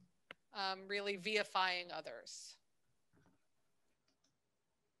some, really vilifiing others.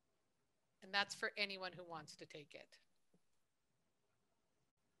 And that's for anyone who wants to take it.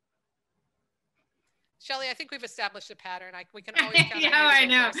 Shelley, I think we've established a pattern. We can always count on you to I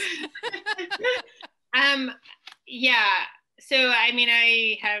go know. first. Yeah. So, I mean,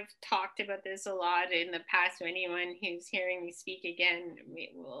 I have talked about this a lot in the past. So anyone who's hearing me speak again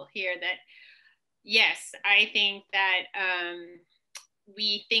will hear that, yes, I think that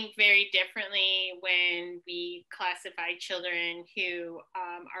we think very differently when we classify children who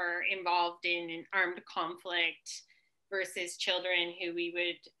are involved in an armed conflict versus children who we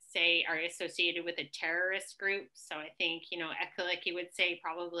would say are associated with a terrorist group. So I think, Atrocity would say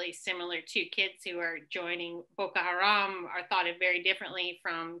probably similar to kids who are joining Boko Haram are thought of very differently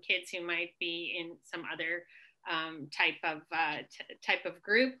from kids who might be in some other type of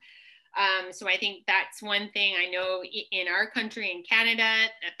group. So I think that's one thing. I know in our country, in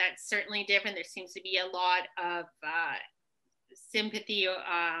Canada, that's certainly different. There seems to be a lot of sympathy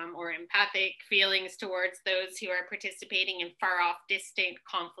or empathic feelings towards those who are participating in far off distant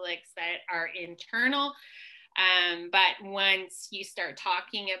conflicts that are internal. But once you start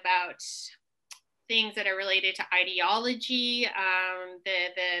talking about things that are related to ideology,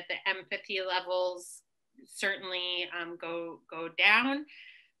 the empathy levels certainly go down.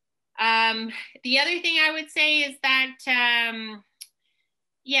 The other thing I would say is that,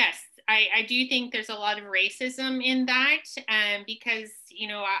 yes, I do think there's a lot of racism in that, because,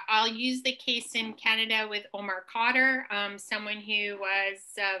 I'll use the case in Canada with Omar Khadr, someone who was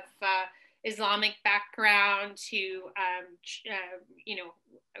of Islamic background, who,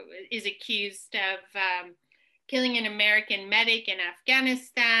 is accused of killing an American medic in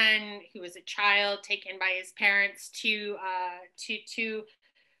Afghanistan, who was a child taken by his parents to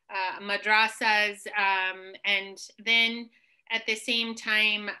madrasas, and then at the same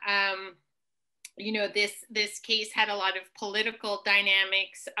time, this case had a lot of political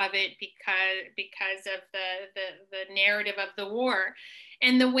dynamics of it because of the narrative of the war.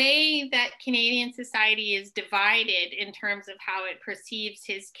 And the way that Canadian society is divided in terms of how it perceives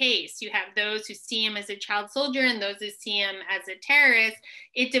his case, you have those who see him as a child soldier and those who see him as a terrorist.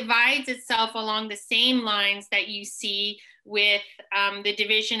 It divides itself along the same lines that you see with the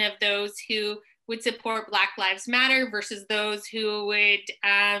division of those who would support Black Lives Matter versus those who would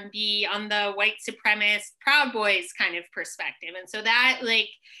be on the white supremacist Proud Boys kind of perspective. And so that, like,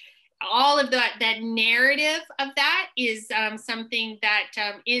 all of that narrative of that is something that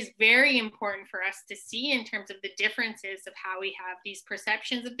is very important for us to see in terms of the differences of how we have these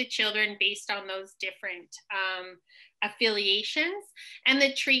perceptions of the children based on those different affiliations, and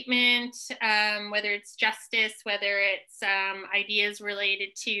the treatment, whether it's justice, whether it's ideas related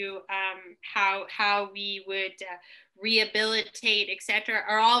to how we would rehabilitate, etc.,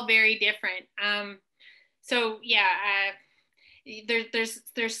 are all very different. So yeah,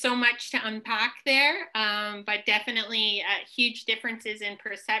 there's so much to unpack there, but definitely huge differences in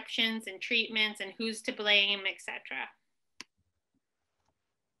perceptions and treatments and who's to blame, etc.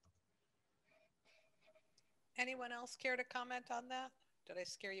 Anyone else care to comment on that? Did I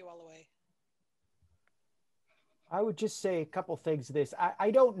scare you all away? I would just say a couple things to this. I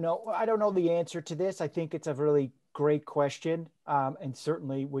don't know the answer to this. I think it's a really great question. And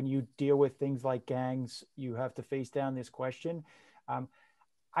certainly when you deal with things like gangs, you have to face down this question.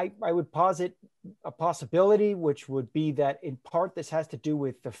 I would posit a possibility, which would be that in part this has to do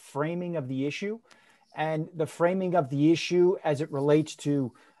with the framing of the issue, and the framing of the issue as it relates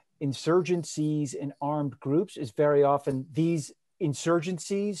to insurgencies and armed groups is very often these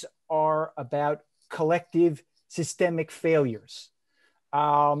insurgencies are about collective systemic failures.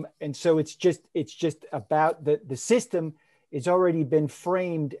 And so it's just about the system has already been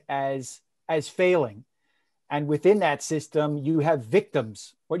framed as failing. And within that system, you have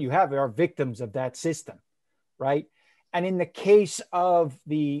victims. What you have are victims of that system, right? And in the case of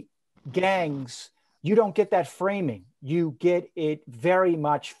the gangs, you don't get that framing. You get it very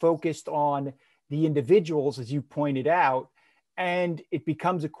much focused on the individuals, as you pointed out, and it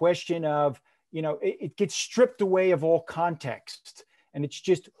becomes a question of, it gets stripped away of all context. And it's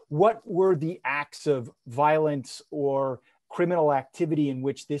just, what were the acts of violence or criminal activity in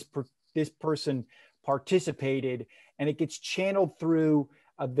which this person participated, and it gets channeled through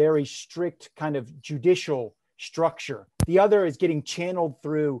a very strict kind of judicial structure. The other is getting channeled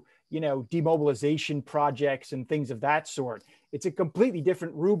through, demobilization projects and things of that sort. It's a completely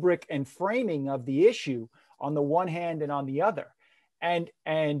different rubric and framing of the issue on the one hand and on the other. And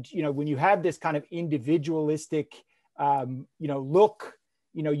when you have this kind of individualistic, look,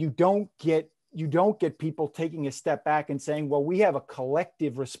 you don't get people taking a step back and saying, well, we have a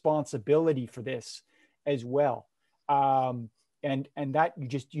collective responsibility for this as well. And that you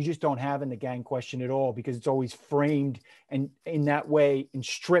just don't have in the gang question at all, because it's always framed and in that way and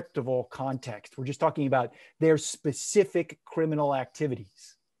stripped of all context. We're just talking about their specific criminal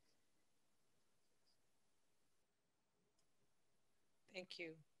activities. Thank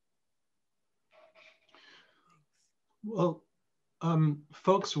you. Well,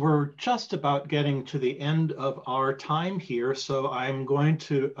 folks, we're just about getting to the end of our time here, so I'm going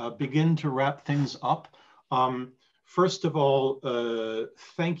to begin to wrap things up. First of all,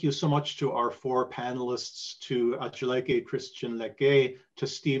 thank you so much to our four panelists, to Atrocity, Christian Leguet, to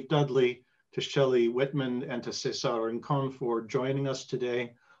Steve Dudley, to Shelley Whitman, and to Cesar Rincon for joining us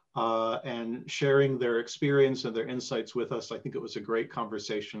today and sharing their experience and their insights with us. I think it was a great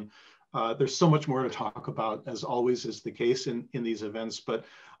conversation. There's so much more to talk about, as always is the case in these events, but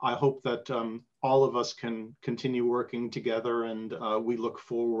I hope that all of us can continue working together, and we look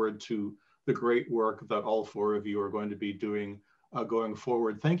forward to the great work that all four of you are going to be doing going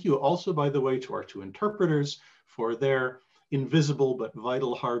forward. Thank you also, by the way, to our two interpreters for their invisible but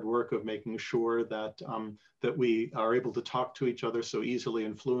vital hard work of making sure that, that we are able to talk to each other so easily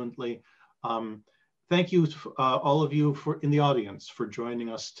and fluently. Thank you, all of you in the audience, for joining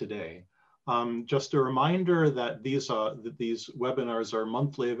us today. Just a reminder that these webinars are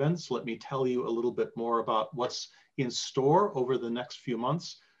monthly events. Let me tell you a little bit more about what's in store over the next few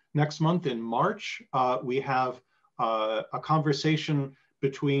months. Next month in March, we have a conversation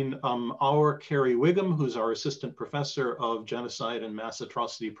between our Carrie Wiggum, who's our assistant professor of genocide and mass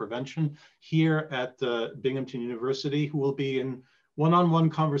atrocity prevention here at Binghamton University, who will be in one-on-one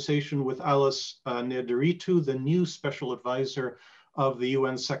conversation with Alice Nederitu, the new special advisor of the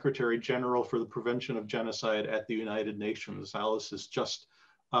UN Secretary General for the Prevention of Genocide at the United Nations. Alice has just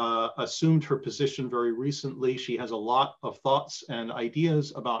assumed her position very recently. She has a lot of thoughts and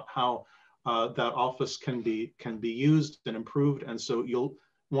ideas about how that office can be used and improved. And so you'll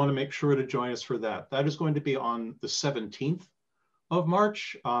want to make sure to join us for that. That is going to be on the 17th of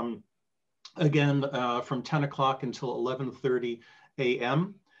March, again, from 10 o'clock until 11:30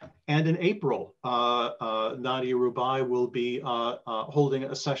 a.m. And in April, Nadia Rubai will be holding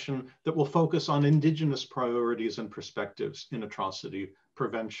a session that will focus on Indigenous priorities and perspectives in atrocity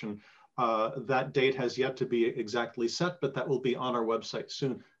prevention. That date has yet to be exactly set, but that will be on our website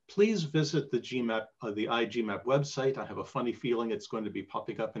soon. Please visit the GMAP, the iGMAP website. I have a funny feeling it's going to be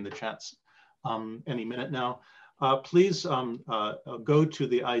popping up in the chats any minute now. Please go to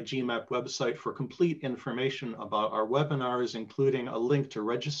the iGMAP website for complete information about our webinars, including a link to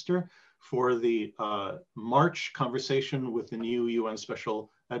register for the March conversation with the new UN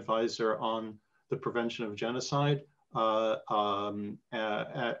Special Advisor on the prevention of genocide. And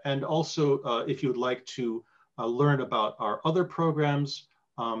also, if you would like to learn about our other programs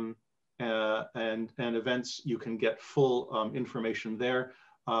and events, you can get full information there.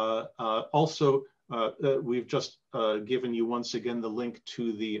 Also, we've just given you once again the link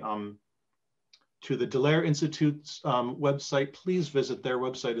to the Dallaire Institute's website. Please visit their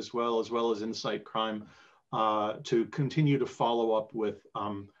website as well as Insight Crime to continue to follow up with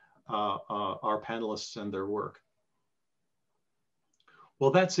our panelists and their work.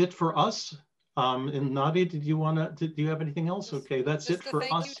 Well, that's it for us. And Nadia, do you have anything else? Okay, that's it for us.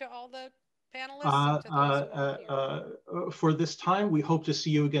 Thank you to all the panelists. For this time, we hope to see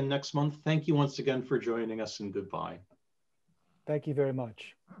you again next month. Thank you once again for joining us, and goodbye. Thank you very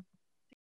much.